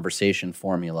the conversation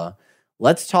formula.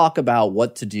 Let's talk about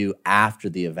what to do after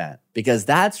the event, because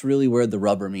that's really where the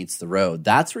rubber meets the road.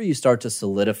 That's where you start to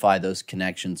solidify those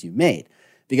connections you made.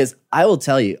 Because I will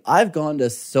tell you, I've gone to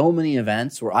so many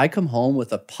events where I come home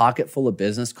with a pocket full of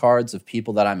business cards of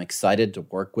people that I'm excited to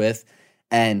work with,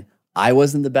 and I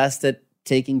wasn't the best at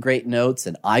taking great notes,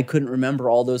 and I couldn't remember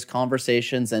all those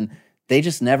conversations, and they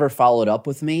just never followed up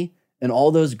with me. And all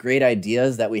those great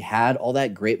ideas that we had, all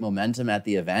that great momentum at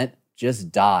the event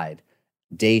just died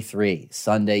day 3,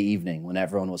 Sunday evening, when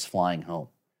everyone was flying home.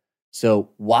 So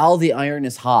while the iron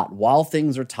is hot, while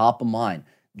things are top of mind,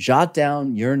 jot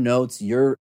down your notes,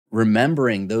 you're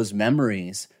remembering those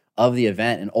memories of the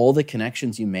event and all the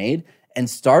connections you made, and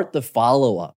start the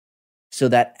follow-up. So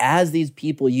that as these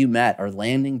people you met are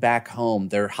landing back home,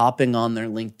 they're hopping on their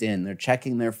LinkedIn, they're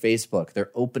checking their Facebook,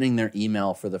 they're opening their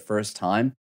email for the first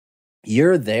time,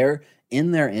 you're there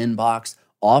in their inbox,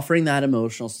 offering that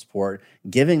emotional support,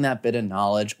 giving that bit of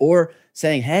knowledge, or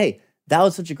saying, hey, that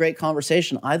was such a great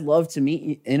conversation. I'd love to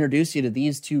introduce you to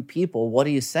these 2 people. What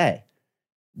do you say?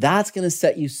 That's going to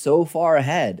set you so far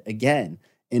ahead, again,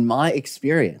 in my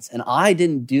experience. And I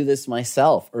didn't do this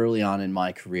myself early on in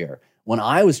my career, when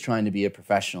I was trying to be a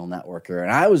professional networker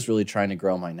and I was really trying to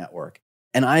grow my network.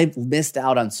 And I missed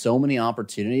out on so many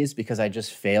opportunities because I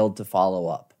just failed to follow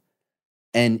up.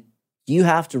 And you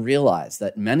have to realize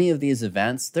that many of these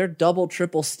events, they're double,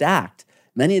 triple stacked.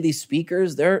 Many of these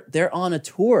speakers, they're on a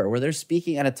tour where they're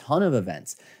speaking at a ton of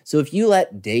events. So if you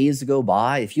let days go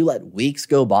by, if you let weeks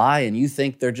go by and you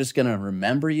think they're just going to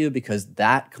remember you because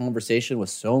that conversation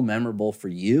was so memorable for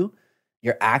you,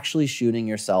 you're actually shooting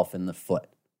yourself in the foot.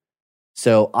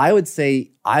 So I would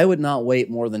say I would not wait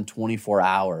more than 24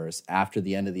 hours after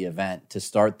the end of the event to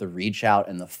start the reach out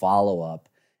and the follow-up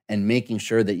and making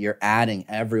sure that you're adding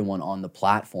everyone on the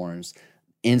platforms,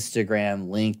 Instagram,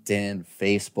 LinkedIn,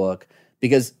 Facebook,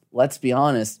 because let's be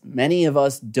honest, many of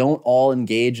us don't all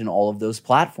engage in all of those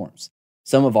platforms.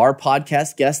 Some of our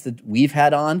podcast guests that we've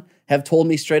had on have told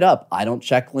me straight up, I don't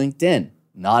check LinkedIn,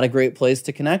 not a great place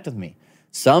to connect with me.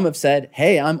 Some have said,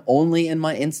 hey, I'm only in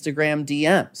my Instagram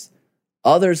DMs.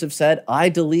 Others have said, I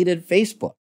deleted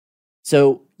Facebook.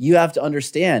 So you have to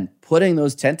understand, putting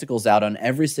those tentacles out on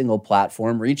every single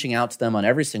platform, reaching out to them on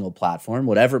every single platform,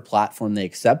 whatever platform they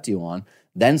accept you on,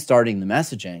 then starting the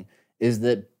messaging is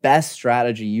the best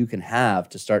strategy you can have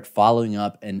to start following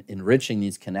up and enriching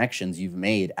these connections you've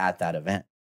made at that event.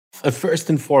 First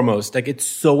and foremost, like it's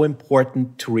so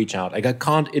important to reach out. Like I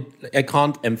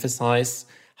can't emphasize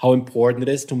how important it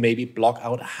is to maybe block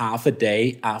out half a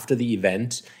day after the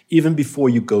event, even before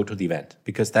you go to the event,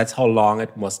 because that's how long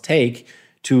it must take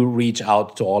to reach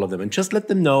out to all of them and just let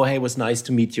them know, hey, it was nice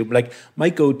to meet you. Like my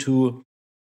go-to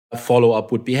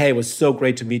follow-up would be, hey, it was so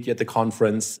great to meet you at the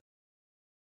conference.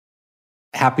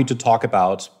 Happy to talk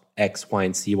about X, Y,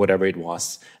 and Z, whatever it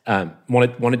was.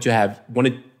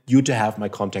 Wanted you to have my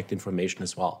contact information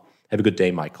as well. Have a good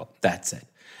day, Michael. That's it.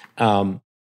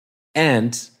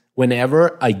 And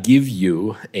whenever I give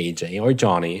you, AJ or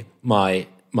Johnny, my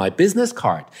business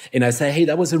card, and I say, hey,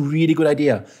 that was a really good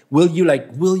idea. Will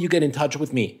you get in touch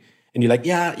with me? And you're like,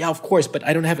 yeah, of course, but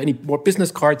I don't have any more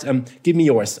business cards. Give me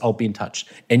yours. I'll be in touch.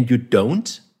 And you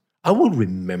don't, I will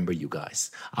remember you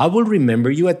guys. I will remember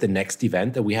you at the next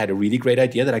event that we had a really great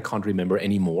idea that I can't remember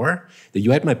anymore, that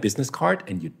you had my business card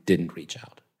and you didn't reach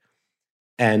out.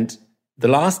 And the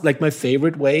last, like my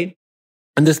favorite way,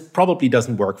 and this probably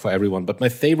doesn't work for everyone, but my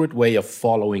favorite way of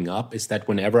following up is that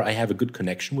whenever I have a good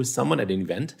connection with someone at an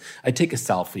event, I take a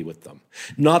selfie with them.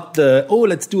 Not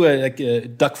let's do a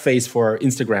duck face for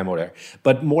Instagram or whatever,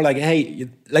 but more like, hey,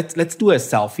 let's do a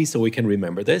selfie so we can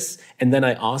remember this. And then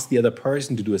I ask the other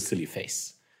person to do a silly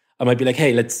face. I might be like,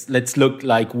 hey, let's look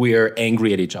like we're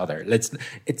angry at each other.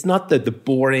 It's not the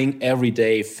boring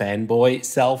everyday fanboy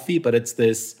selfie, but it's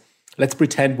this, let's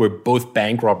pretend we're both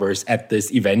bank robbers at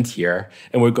this event here,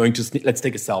 and we're going to, let's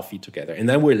take a selfie together. And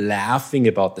then we're laughing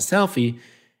about the selfie,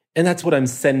 and that's what I'm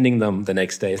sending them the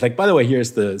next day. It's like, by the way,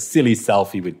 here's the silly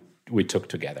selfie we took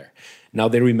together. Now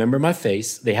they remember my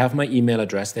face, they have my email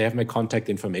address, they have my contact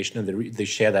information, and they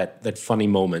share that funny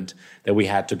moment that we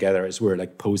had together as we're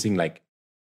like posing like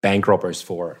bank robbers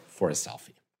for a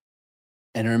selfie.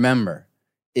 And remember,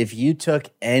 if you took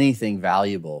anything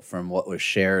valuable from what was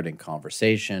shared in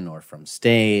conversation or from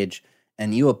stage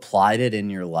and you applied it in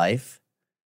your life,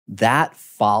 that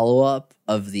follow-up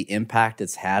of the impact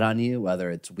it's had on you, whether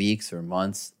it's weeks or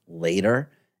months later,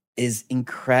 is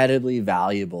incredibly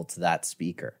valuable to that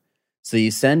speaker. So you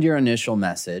send your initial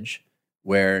message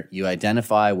where you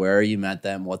identify where you met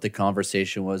them, what the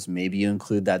conversation was. Maybe you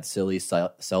include that silly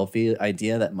selfie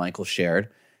idea that Michael shared.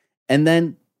 And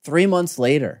then 3 months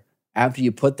later, after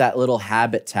you put that little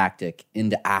habit tactic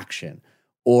into action,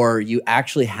 or you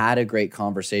actually had a great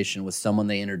conversation with someone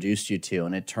they introduced you to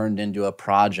and it turned into a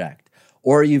project,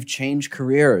 or you've changed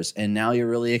careers and now you're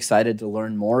really excited to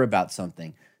learn more about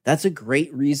something, that's a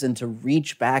great reason to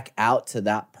reach back out to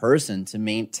that person to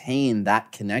maintain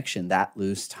that connection, that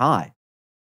loose tie.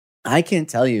 I can't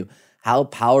tell you how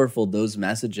powerful those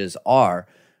messages are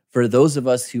for those of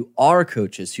us who are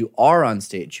coaches, who are on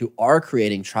stage, who are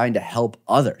creating, trying to help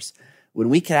others. When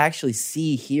we can actually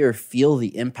see, hear, feel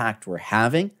the impact we're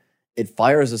having, it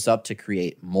fires us up to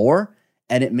create more,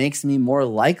 and it makes me more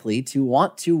likely to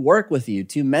want to work with you,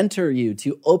 to mentor you,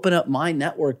 to open up my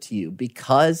network to you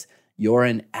because you're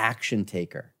an action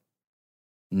taker.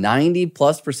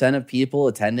 90+% of people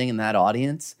attending in that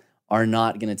audience are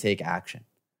not going to take action.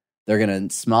 They're going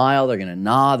to smile, they're going to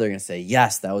nod, they're going to say,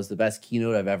 yes, that was the best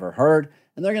keynote I've ever heard.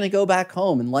 And they're going to go back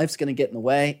home and life's going to get in the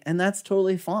way. And that's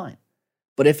totally fine.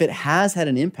 But if it has had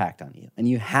an impact on you and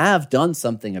you have done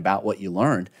something about what you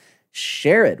learned,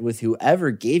 share it with whoever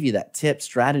gave you that tip,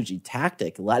 strategy,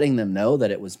 tactic, letting them know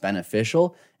that it was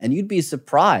beneficial. And you'd be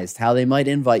surprised how they might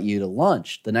invite you to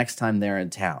lunch the next time they're in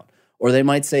town. Or they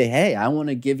might say, hey, I want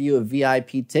to give you a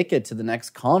VIP ticket to the next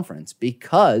conference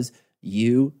because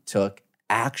you took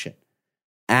action.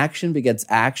 Action begets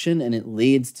action, and it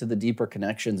leads to the deeper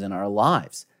connections in our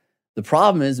lives. The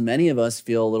problem is many of us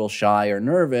feel a little shy or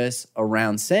nervous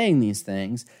around saying these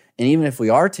things. And even if we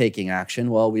are taking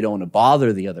action, well, we don't want to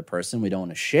bother the other person. We don't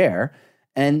want to share.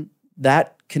 And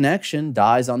that connection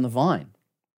dies on the vine.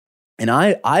 And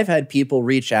I've had people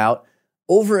reach out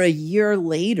over a year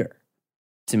later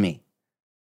to me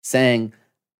saying,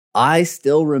 I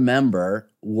still remember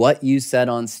what you said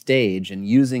on stage, and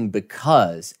using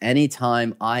because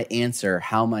anytime I answer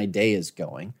how my day is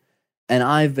going, and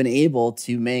I've been able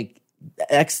to make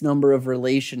X number of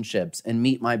relationships and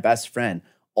meet my best friend,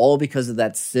 all because of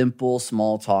that simple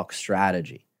small talk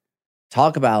strategy.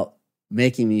 Talk about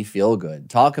making me feel good.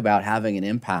 Talk about having an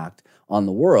impact on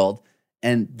the world.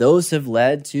 And those have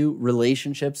led to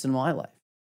relationships in my life.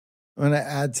 I want to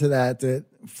add to that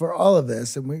for all of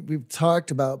this, and we've talked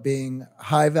about being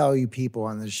high value people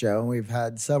on the show, and we've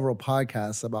had several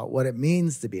podcasts about what it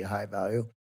means to be high value.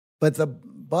 But the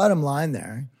bottom line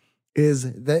there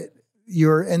is that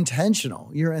you're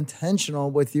intentional. You're intentional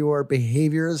with your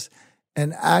behaviors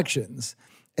and actions.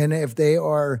 And if they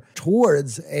are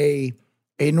towards a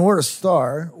North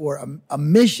Star or a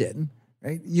mission,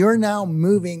 right, you're now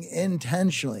moving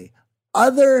intentionally.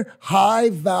 Other high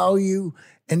value,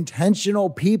 intentional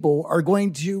people are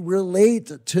going to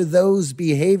relate to those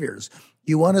behaviors.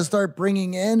 You want to start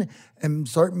bringing in and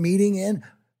start meeting in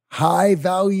high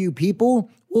value people,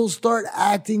 will start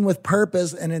acting with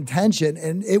purpose and intention,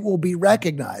 and it will be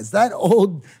recognized. That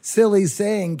old silly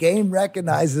saying, game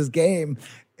recognizes game,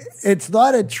 it's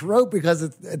not a trope because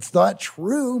it's not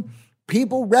true.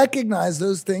 People recognize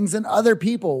those things in other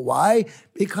people. Why?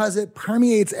 Because it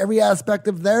permeates every aspect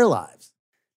of their lives.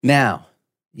 Now,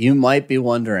 you might be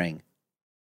wondering,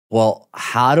 well,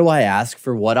 how do I ask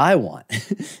for what I want?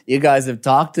 You guys have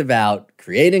talked about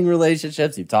creating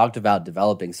relationships. You've talked about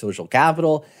developing social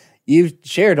capital. You've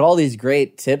shared all these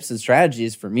great tips and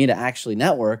strategies for me to actually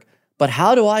network. But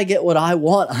how do I get what I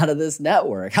want out of this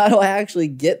network? How do I actually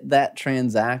get that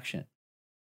transaction?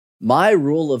 My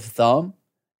rule of thumb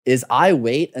is I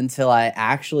wait until I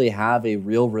actually have a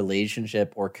real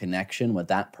relationship or connection with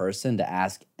that person to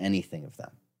ask anything of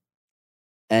them.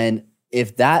 And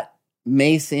if that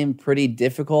may seem pretty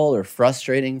difficult or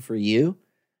frustrating for you,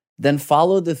 then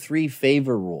follow the 3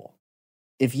 favor rule.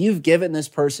 If you've given this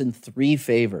person 3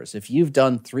 favors, if you've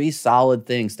done 3 solid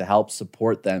things to help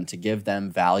support them, to give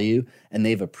them value, and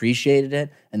they've appreciated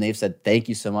it, and they've said, thank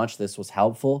you so much, this was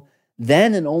helpful,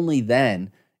 then and only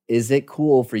then is it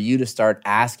cool for you to start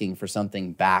asking for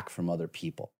something back from other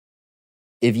people.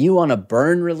 If you want to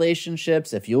burn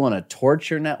relationships, if you want to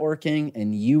torture networking,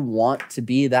 and you want to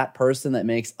be that person that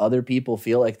makes other people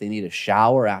feel like they need a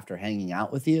shower after hanging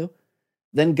out with you,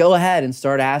 then go ahead and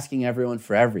start asking everyone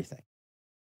for everything.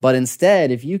 But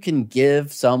instead, if you can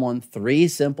give someone 3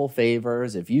 simple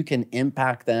favors, if you can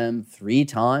impact them 3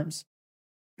 times,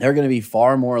 they're going to be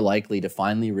far more likely to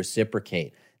finally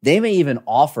reciprocate. They may even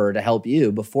offer to help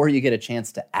you before you get a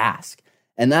chance to ask.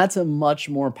 And that's a much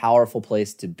more powerful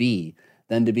place to be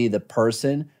than to be the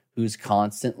person who's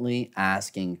constantly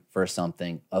asking for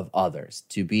something of others,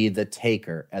 to be the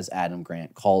taker, as Adam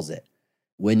Grant calls it.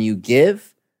 When you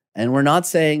give, and we're not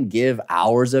saying give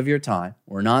hours of your time,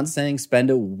 we're not saying spend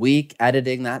a week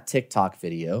editing that TikTok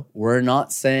video, we're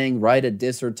not saying write a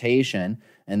dissertation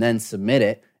and then submit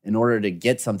it in order to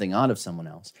get something out of someone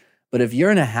else. But if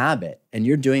you're in a habit and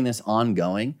you're doing this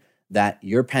ongoing, that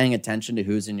you're paying attention to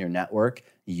who's in your network,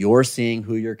 you're seeing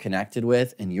who you're connected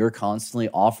with, and you're constantly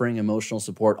offering emotional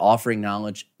support, offering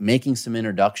knowledge, making some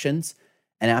introductions.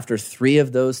 And after 3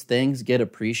 of those things get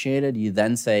appreciated, you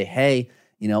then say, hey,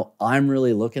 I'm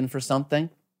really looking for something.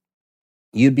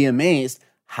 You'd be amazed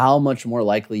how much more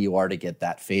likely you are to get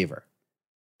that favor.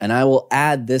 And I will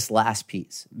add this last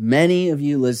piece. Many of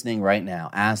you listening right now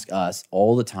ask us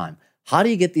all the time, how do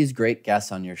you get these great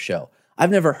guests on your show?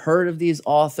 I've never heard of these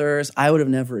authors. I would have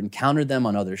never encountered them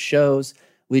on other shows.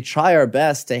 We try our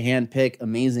best to handpick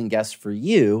amazing guests for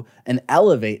you and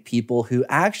elevate people who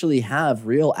actually have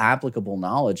real applicable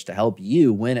knowledge to help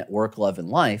you win at work, love, and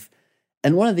life.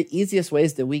 And one of the easiest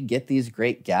ways that we get these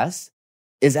great guests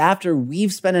is after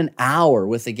we've spent an hour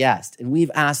with a guest and we've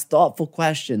asked thoughtful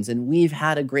questions and we've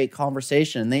had a great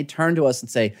conversation, and they turn to us and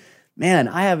say, man,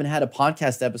 I haven't had a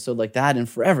podcast episode like that in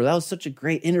forever. That was such a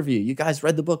great interview. You guys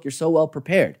read the book. You're so well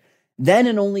prepared. Then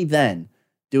and only then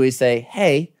do we say,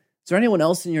 hey, is there anyone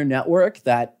else in your network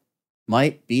that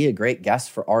might be a great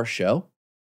guest for our show?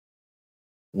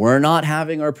 We're not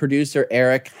having our producer,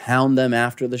 Eric, hound them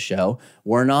after the show.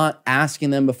 We're not asking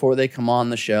them before they come on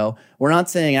the show. We're not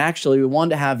saying, actually, we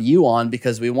want to have you on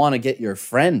because we want to get your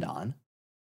friend on.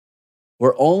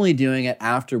 We're only doing it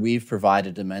after we've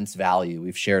provided immense value.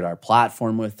 We've shared our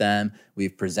platform with them.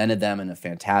 We've presented them in a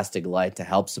fantastic light to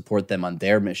help support them on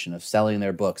their mission of selling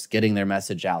their books, getting their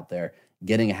message out there,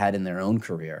 getting ahead in their own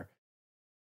career.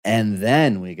 And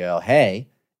then we go, hey,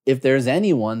 if there's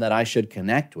anyone that I should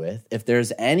connect with, if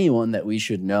there's anyone that we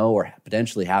should know or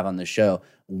potentially have on the show,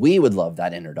 we would love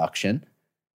that introduction.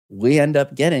 We end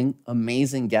up getting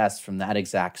amazing guests from that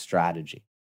exact strategy.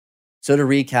 So to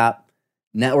recap,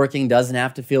 networking doesn't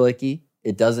have to feel icky.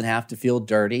 It doesn't have to feel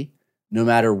dirty. No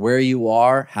matter where you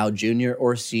are, how junior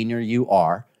or senior you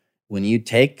are, when you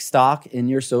take stock in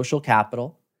your social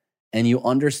capital and you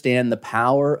understand the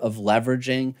power of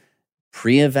leveraging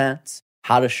pre-events,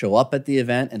 how to show up at the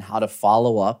event, and how to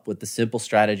follow up with the simple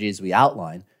strategies we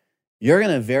outline, you're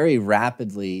going to very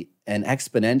rapidly and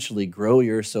exponentially grow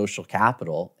your social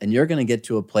capital, and you're going to get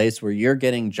to a place where you're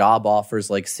getting job offers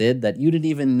like Sid that you didn't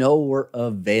even know were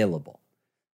available.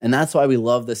 And that's why we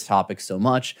love this topic so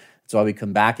much. That's why we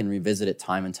come back and revisit it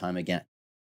time and time again.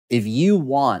 If you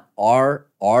want our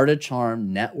Art of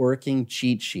Charm networking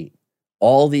cheat sheet,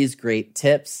 all these great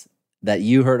tips that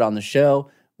you heard on the show.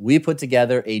 We put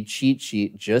together a cheat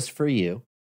sheet just for you.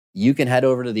 You can head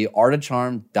over to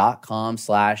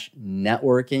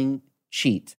theartofcharm.com/networking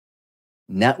cheat,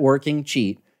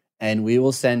 and we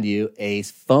will send you a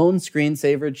phone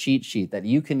screensaver cheat sheet that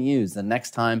you can use the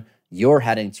next time you're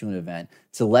heading to an event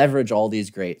to leverage all these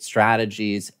great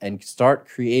strategies and start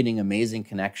creating amazing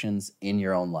connections in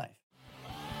your own life.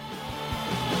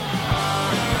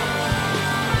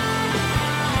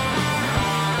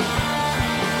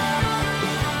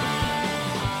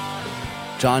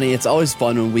 Johnny, it's always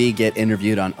fun when we get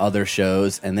interviewed on other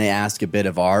shows and they ask a bit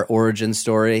of our origin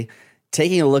story.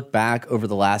 Taking a look back over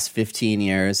the last 15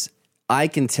 years, I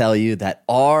can tell you that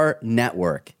our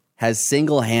network has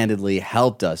single-handedly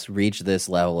helped us reach this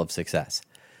level of success.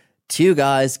 Two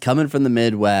guys coming from the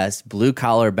Midwest,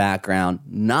 blue-collar background,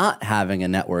 not having a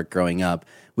network growing up.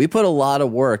 We put a lot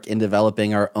of work in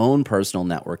developing our own personal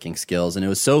networking skills, and it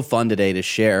was so fun today to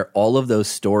share all of those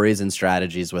stories and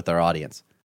strategies with our audience.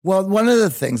 Well, one of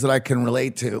the things that I can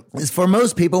relate to is for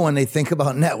most people when they think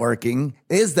about networking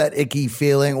is that icky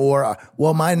feeling or,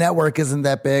 well, my network isn't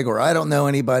that big or I don't know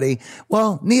anybody.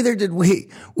 Well, neither did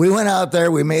we. We went out there,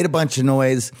 we made a bunch of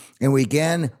noise and we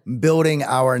began building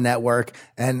our network.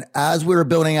 And as we were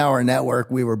building our network,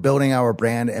 we were building our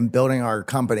brand and building our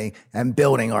company and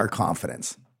building our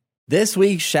confidence. This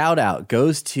week's shout out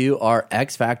goes to our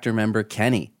X Factor member,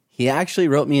 Kenny. He actually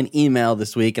wrote me an email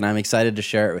this week and I'm excited to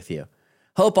share it with you.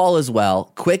 Hope all is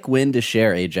well. Quick win to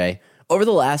share, AJ. Over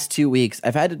the last 2 weeks,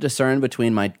 I've had to discern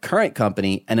between my current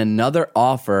company and another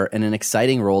offer in an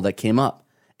exciting role that came up.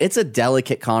 It's a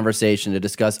delicate conversation to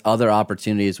discuss other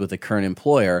opportunities with a current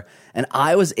employer, and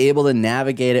I was able to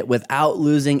navigate it without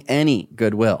losing any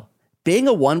goodwill. Being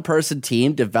a one-person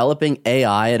team developing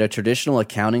AI at a traditional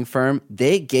accounting firm,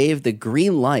 they gave the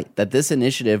green light that this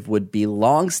initiative would be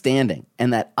long-standing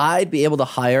and that I'd be able to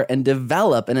hire and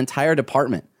develop an entire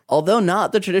department. Although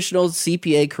not the traditional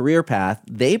CPA career path,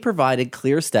 they provided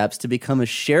clear steps to become a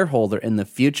shareholder in the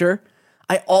future.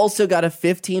 I also got a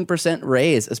 15%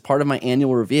 raise as part of my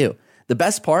annual review. The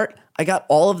best part, I got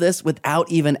all of this without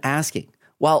even asking.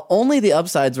 While only the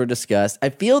upsides were discussed, I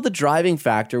feel the driving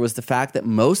factor was the fact that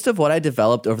most of what I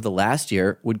developed over the last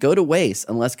year would go to waste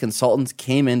unless consultants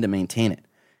came in to maintain it.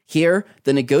 Here,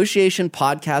 the negotiation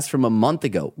podcast from a month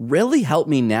ago really helped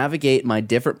me navigate my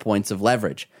different points of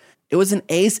leverage. It was an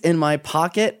ace in my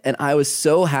pocket, and I was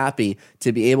so happy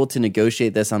to be able to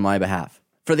negotiate this on my behalf.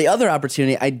 For the other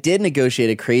opportunity, I did negotiate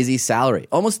a crazy salary,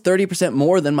 almost 30%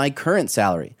 more than my current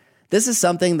salary. This is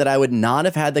something that I would not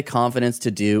have had the confidence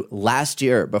to do last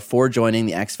year before joining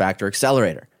the X Factor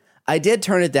Accelerator. I did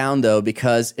turn it down, though,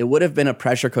 because it would have been a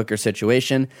pressure cooker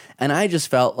situation, and I just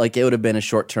felt like it would have been a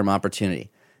short-term opportunity.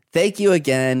 Thank you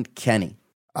again, Kenny.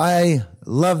 I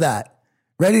love that.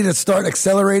 Ready to start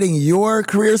accelerating your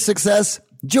career success?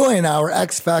 Join our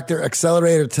X Factor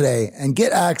Accelerator today and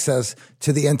get access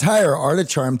to the entire Art of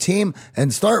Charm team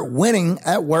and start winning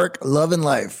at work, love, and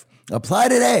life. Apply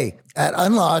today at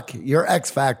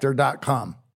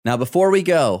unlockyourxfactor.com. Now, before we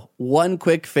go, one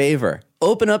quick favor.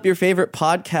 Open up your favorite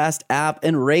podcast app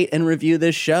and rate and review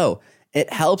this show.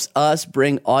 It helps us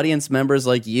bring audience members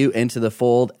like you into the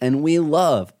fold, and we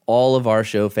love all of our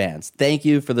show fans. Thank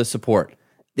you for the support.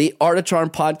 The Art of Charm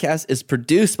podcast is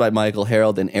produced by Michael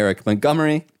Harold and Eric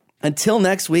Montgomery. Until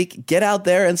next week, get out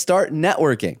there and start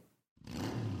networking.